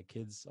that my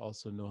kids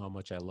also know how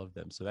much I love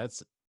them. So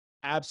that's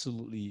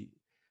absolutely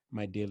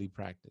my daily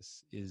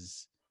practice.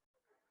 Is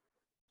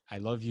I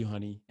love you,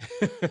 honey.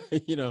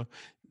 you know,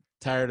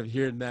 Tired of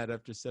hearing that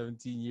after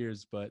 17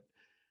 years, but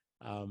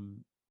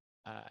um,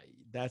 uh,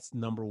 that's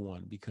number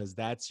one, because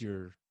that's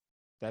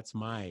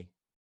my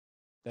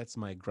that's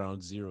my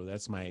ground zero.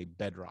 That's my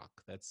bedrock.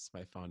 That's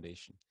my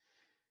foundation.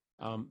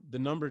 The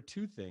number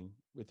two thing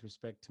with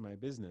respect to my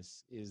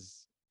business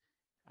is,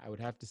 I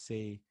would have to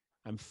say,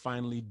 I'm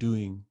finally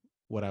doing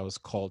what I was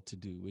called to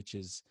do, which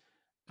is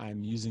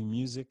I'm using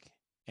music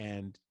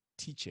and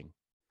teaching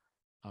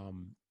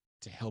um,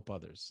 to help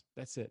others.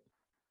 That's it.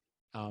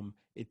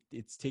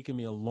 It's taken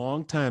me a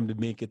long time to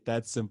make it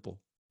that simple,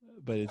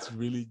 but it's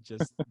really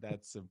just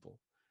that simple.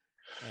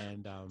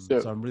 And So,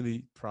 so I'm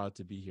really proud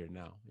to be here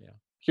now. Yeah.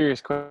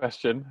 curious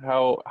question: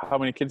 how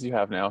many kids do you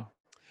have now?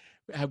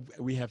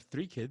 We have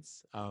three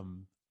kids.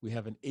 We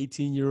have an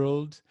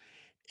 18-year-old,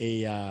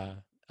 a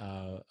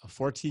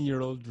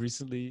 14-year-old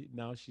recently.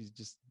 Now she's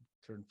just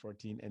turned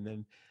 14, and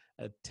then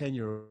a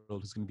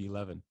 10-year-old who's going to be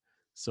 11.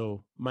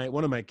 So my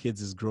one of my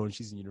kids is grown.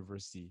 She's in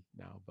university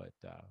now, but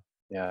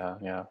Yeah,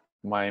 yeah.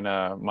 Mine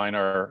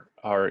are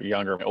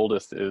younger. My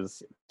oldest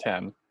is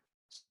 10,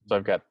 so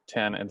I've mhm, got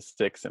 10 and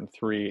 6 and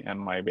 3 and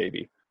my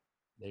baby.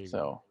 there you go.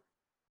 So,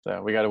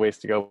 so we got a ways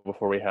to go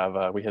before we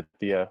hit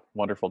the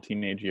wonderful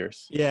teenage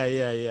years. Yeah,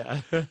 yeah,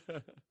 yeah.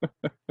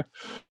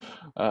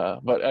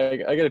 But I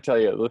got to tell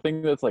you, the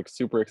thing that's like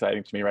super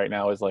exciting to me right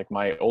now is, like,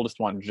 my oldest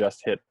one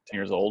just hit 10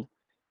 years old,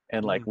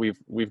 And like Mm.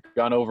 we've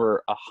gone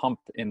over a hump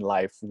in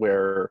life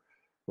where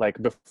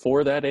like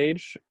before that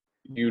age,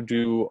 you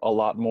do a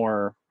lot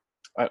more,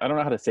 I don't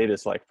know how to say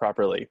this like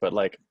properly, but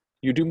like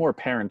you do more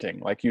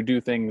parenting, like you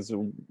do things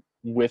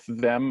with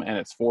them and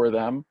it's for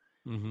them.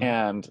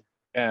 Hmm.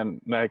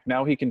 And like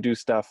now he can do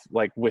stuff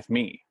like with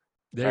me,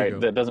 There you right? go.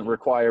 That doesn't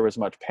require as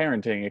much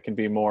parenting. It can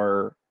be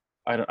more,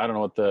 I don't know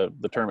what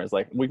the term is.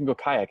 Like we can go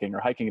kayaking or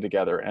hiking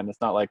together, and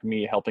it's not like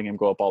me helping him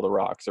go up all the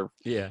rocks or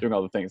Yeah, doing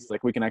all the things. It's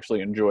like we can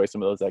actually enjoy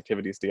some of those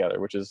activities together,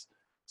 which is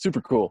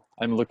super cool.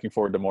 I'm looking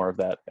forward to more of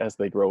that as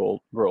they grow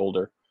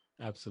older.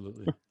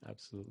 absolutely,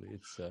 absolutely.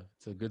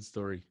 It's a good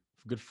story,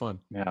 good fun.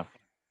 Yeah.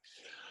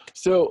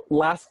 So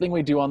last thing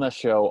we do on this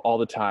show all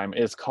the time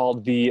is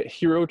called the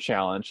Hero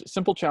Challenge.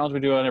 Simple challenge we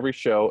do on every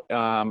show.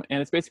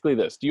 And it's basically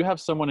this. Do you have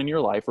someone in your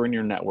life or in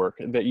your network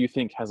that you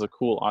think has a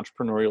cool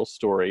entrepreneurial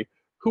story?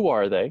 Who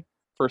are they?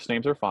 First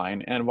names are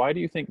fine. And why do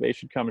you think they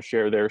should come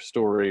share their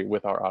story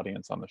with our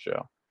audience on the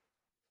show?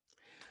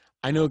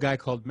 I know a guy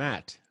called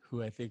Matt,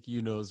 who I think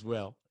you know as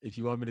well. If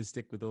you want me to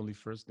stick with only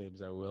first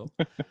names, I will.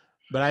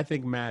 But I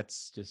think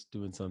Matt's just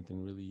doing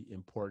something really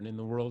important in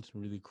the world,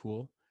 really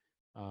cool.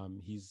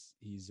 He's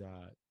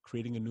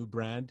creating a new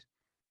brand,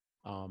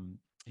 and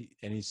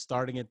he's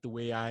starting it the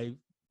way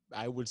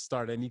I would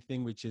start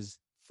anything, which is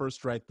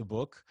first write the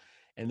book.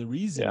 And the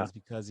reason Yeah. is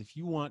because if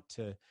you want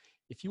to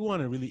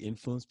really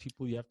influence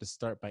people, you have to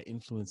start by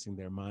influencing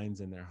their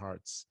minds and their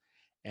hearts.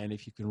 And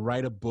if you can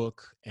write a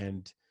book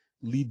and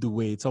lead the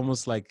way, it's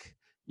almost like,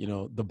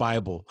 the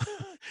Bible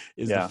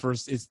is the Yeah.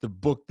 first, it's the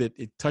book that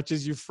it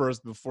touches you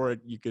first before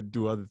you could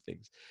do other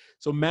things.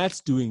 So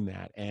Matt's doing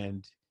that,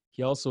 and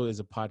he also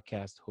is a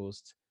podcast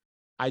host.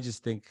 I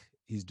just think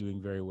he's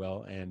doing very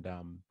well. And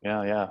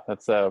Yeah, yeah.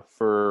 That's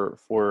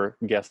for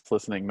guests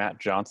listening, Matt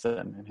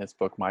Johnson and his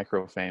book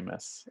Micro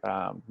Famous.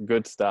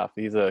 Good stuff.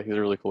 He's a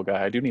really cool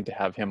guy. I do need to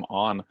have him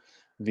on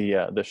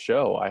the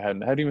show. I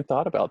hadn't even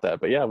thought about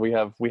that. But yeah, we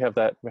have him we in have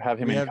that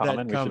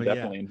common. We should coming. Yeah.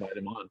 definitely invite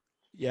him on.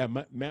 Yeah.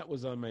 Matt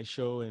was on my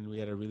show and we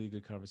had a really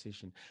good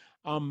conversation.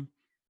 Um,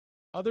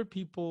 Other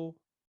people,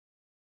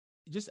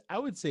 just, I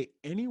would say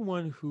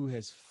anyone who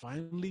has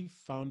finally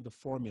found the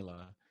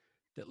formula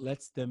that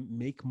lets them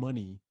make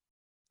money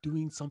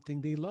doing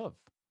something they love.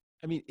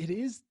 I mean, it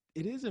is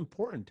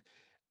important.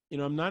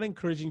 I'm not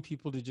encouraging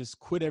people to just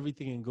quit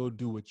everything and go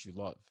do what you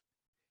love.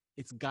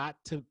 It's got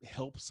to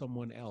help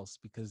someone else,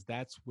 because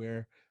that's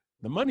where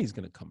the money's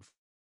going to come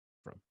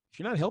from. If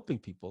you're not helping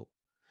people,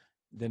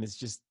 then it's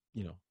just,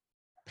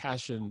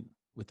 passion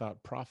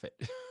without profit.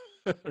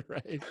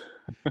 Right?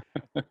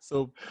 So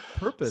So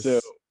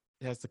purpose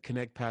has to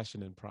connect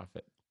passion and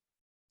profit.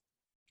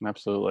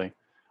 absolutely.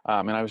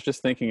 And I was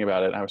just thinking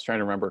about it. And I was trying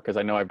to remember because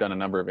I know I've done a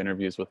number of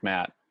interviews with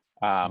Matt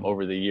Mhm.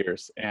 over the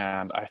years,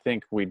 and I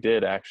think we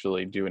did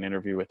actually do an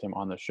interview with him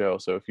on the show.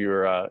 So if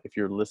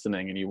you're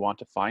listening and you want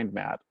to find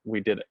Matt,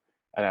 we did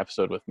an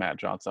episode with Matt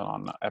Johnson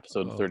on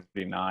episode Oh,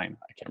 39.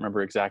 I can't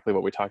remember exactly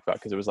what we talked about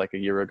because it was like a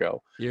year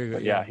ago. here you go.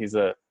 But Yeah.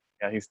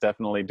 yeah, he's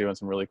definitely doing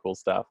some really cool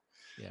stuff.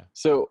 Yeah.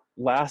 So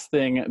last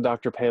thing,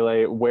 Dr.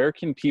 Pele, where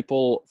can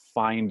people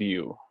find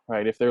you,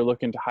 right? If they're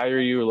looking to hire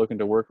you or looking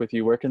to work with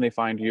you, where can they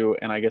find you?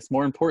 And I guess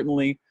more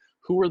importantly,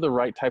 who are the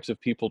right types of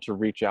people to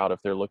reach out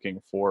if they're looking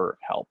for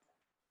help?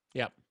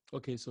 Yeah.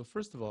 Okay. So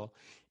first of all,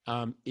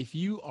 if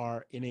you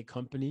are in a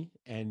company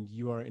and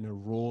you are in a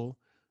role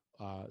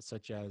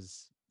such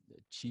as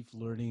chief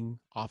learning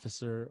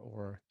officer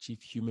or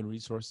chief human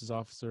resources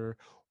officer,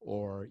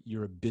 or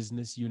you're a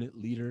business unit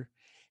leader,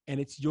 and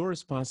it's your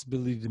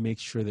responsibility to make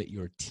sure that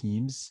your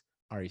teams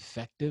are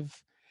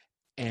effective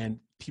and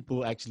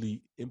people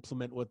actually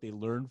implement what they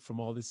learn from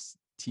all this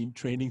team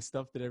training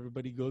stuff that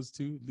everybody goes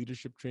to,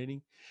 leadership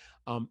training,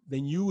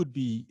 then you would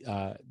be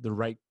the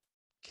right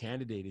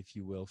candidate, if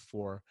you will,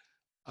 for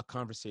a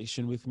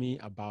conversation with me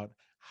about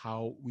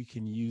how we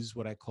can use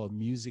what I call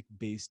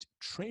music-based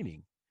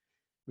training,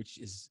 which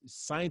is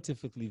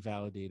scientifically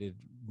validated.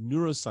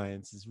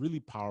 Neuroscience is really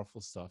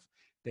powerful stuff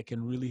that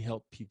can really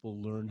help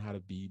people learn how to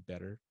be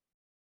better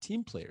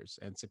team players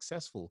and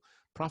successful,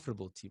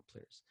 profitable team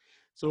players.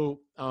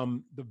 So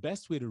the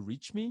best way to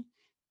reach me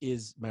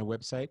is my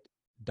website,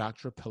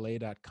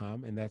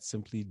 drpele.com, and that's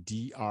simply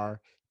drpele.com.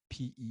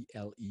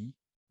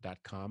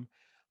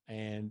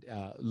 And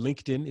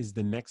LinkedIn is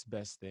the next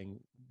best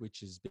thing,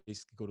 which is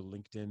basically go to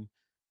LinkedIn,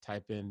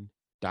 type in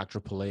Dr.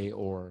 Pelé,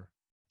 or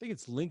I think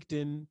it's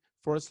LinkedIn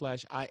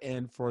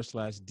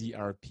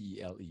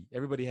 /IN/DRPELE.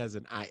 Everybody has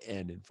an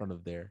IN in front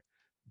of their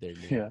name.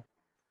 Yeah,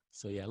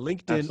 So yeah,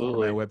 LinkedIn or my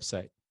absolutely.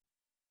 website.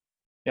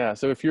 Yeah.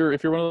 So if you're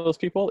one of those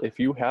people, if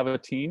you have a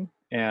team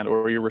and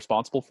or you're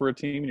responsible for a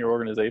team in your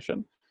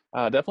organization,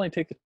 definitely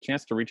take the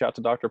chance to reach out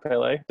to Dr.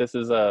 Pele. This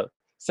is a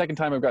second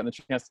time I've gotten the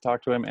chance to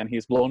talk to him, and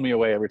he's blown me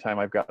away every time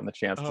I've gotten the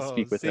chance to Oh,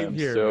 speak with same him.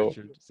 here, So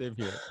Richard. Same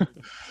here.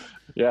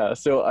 yeah,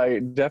 so I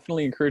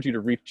definitely encourage you to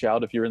reach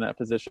out if you're in that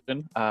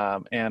position,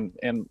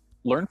 and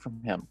learn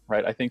from him.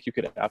 Right, I think you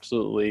could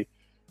absolutely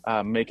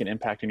make an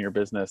impact in your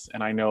business,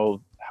 and I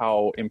know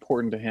how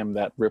important to him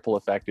that ripple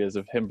effect is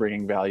of him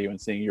bringing value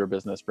and seeing your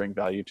business bring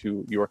value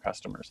to your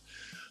customers.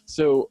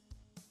 So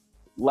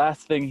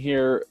last thing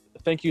here,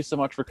 thank you so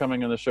much for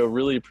coming on the show.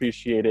 Really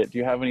appreciate it. Do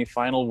you have any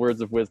final words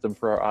of wisdom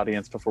for our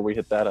audience before we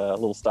hit that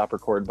little stop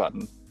record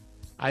button?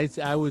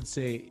 I would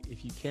say,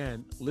 if you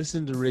can,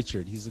 listen to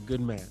Richard. He's a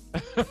good man.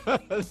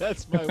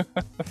 That's the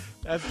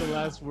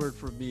last word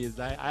for me. Is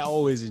I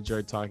always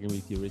enjoy talking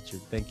with you,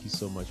 Richard. Thank you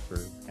so much for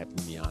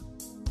having me on.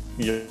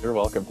 You're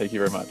welcome. Thank you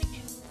very much.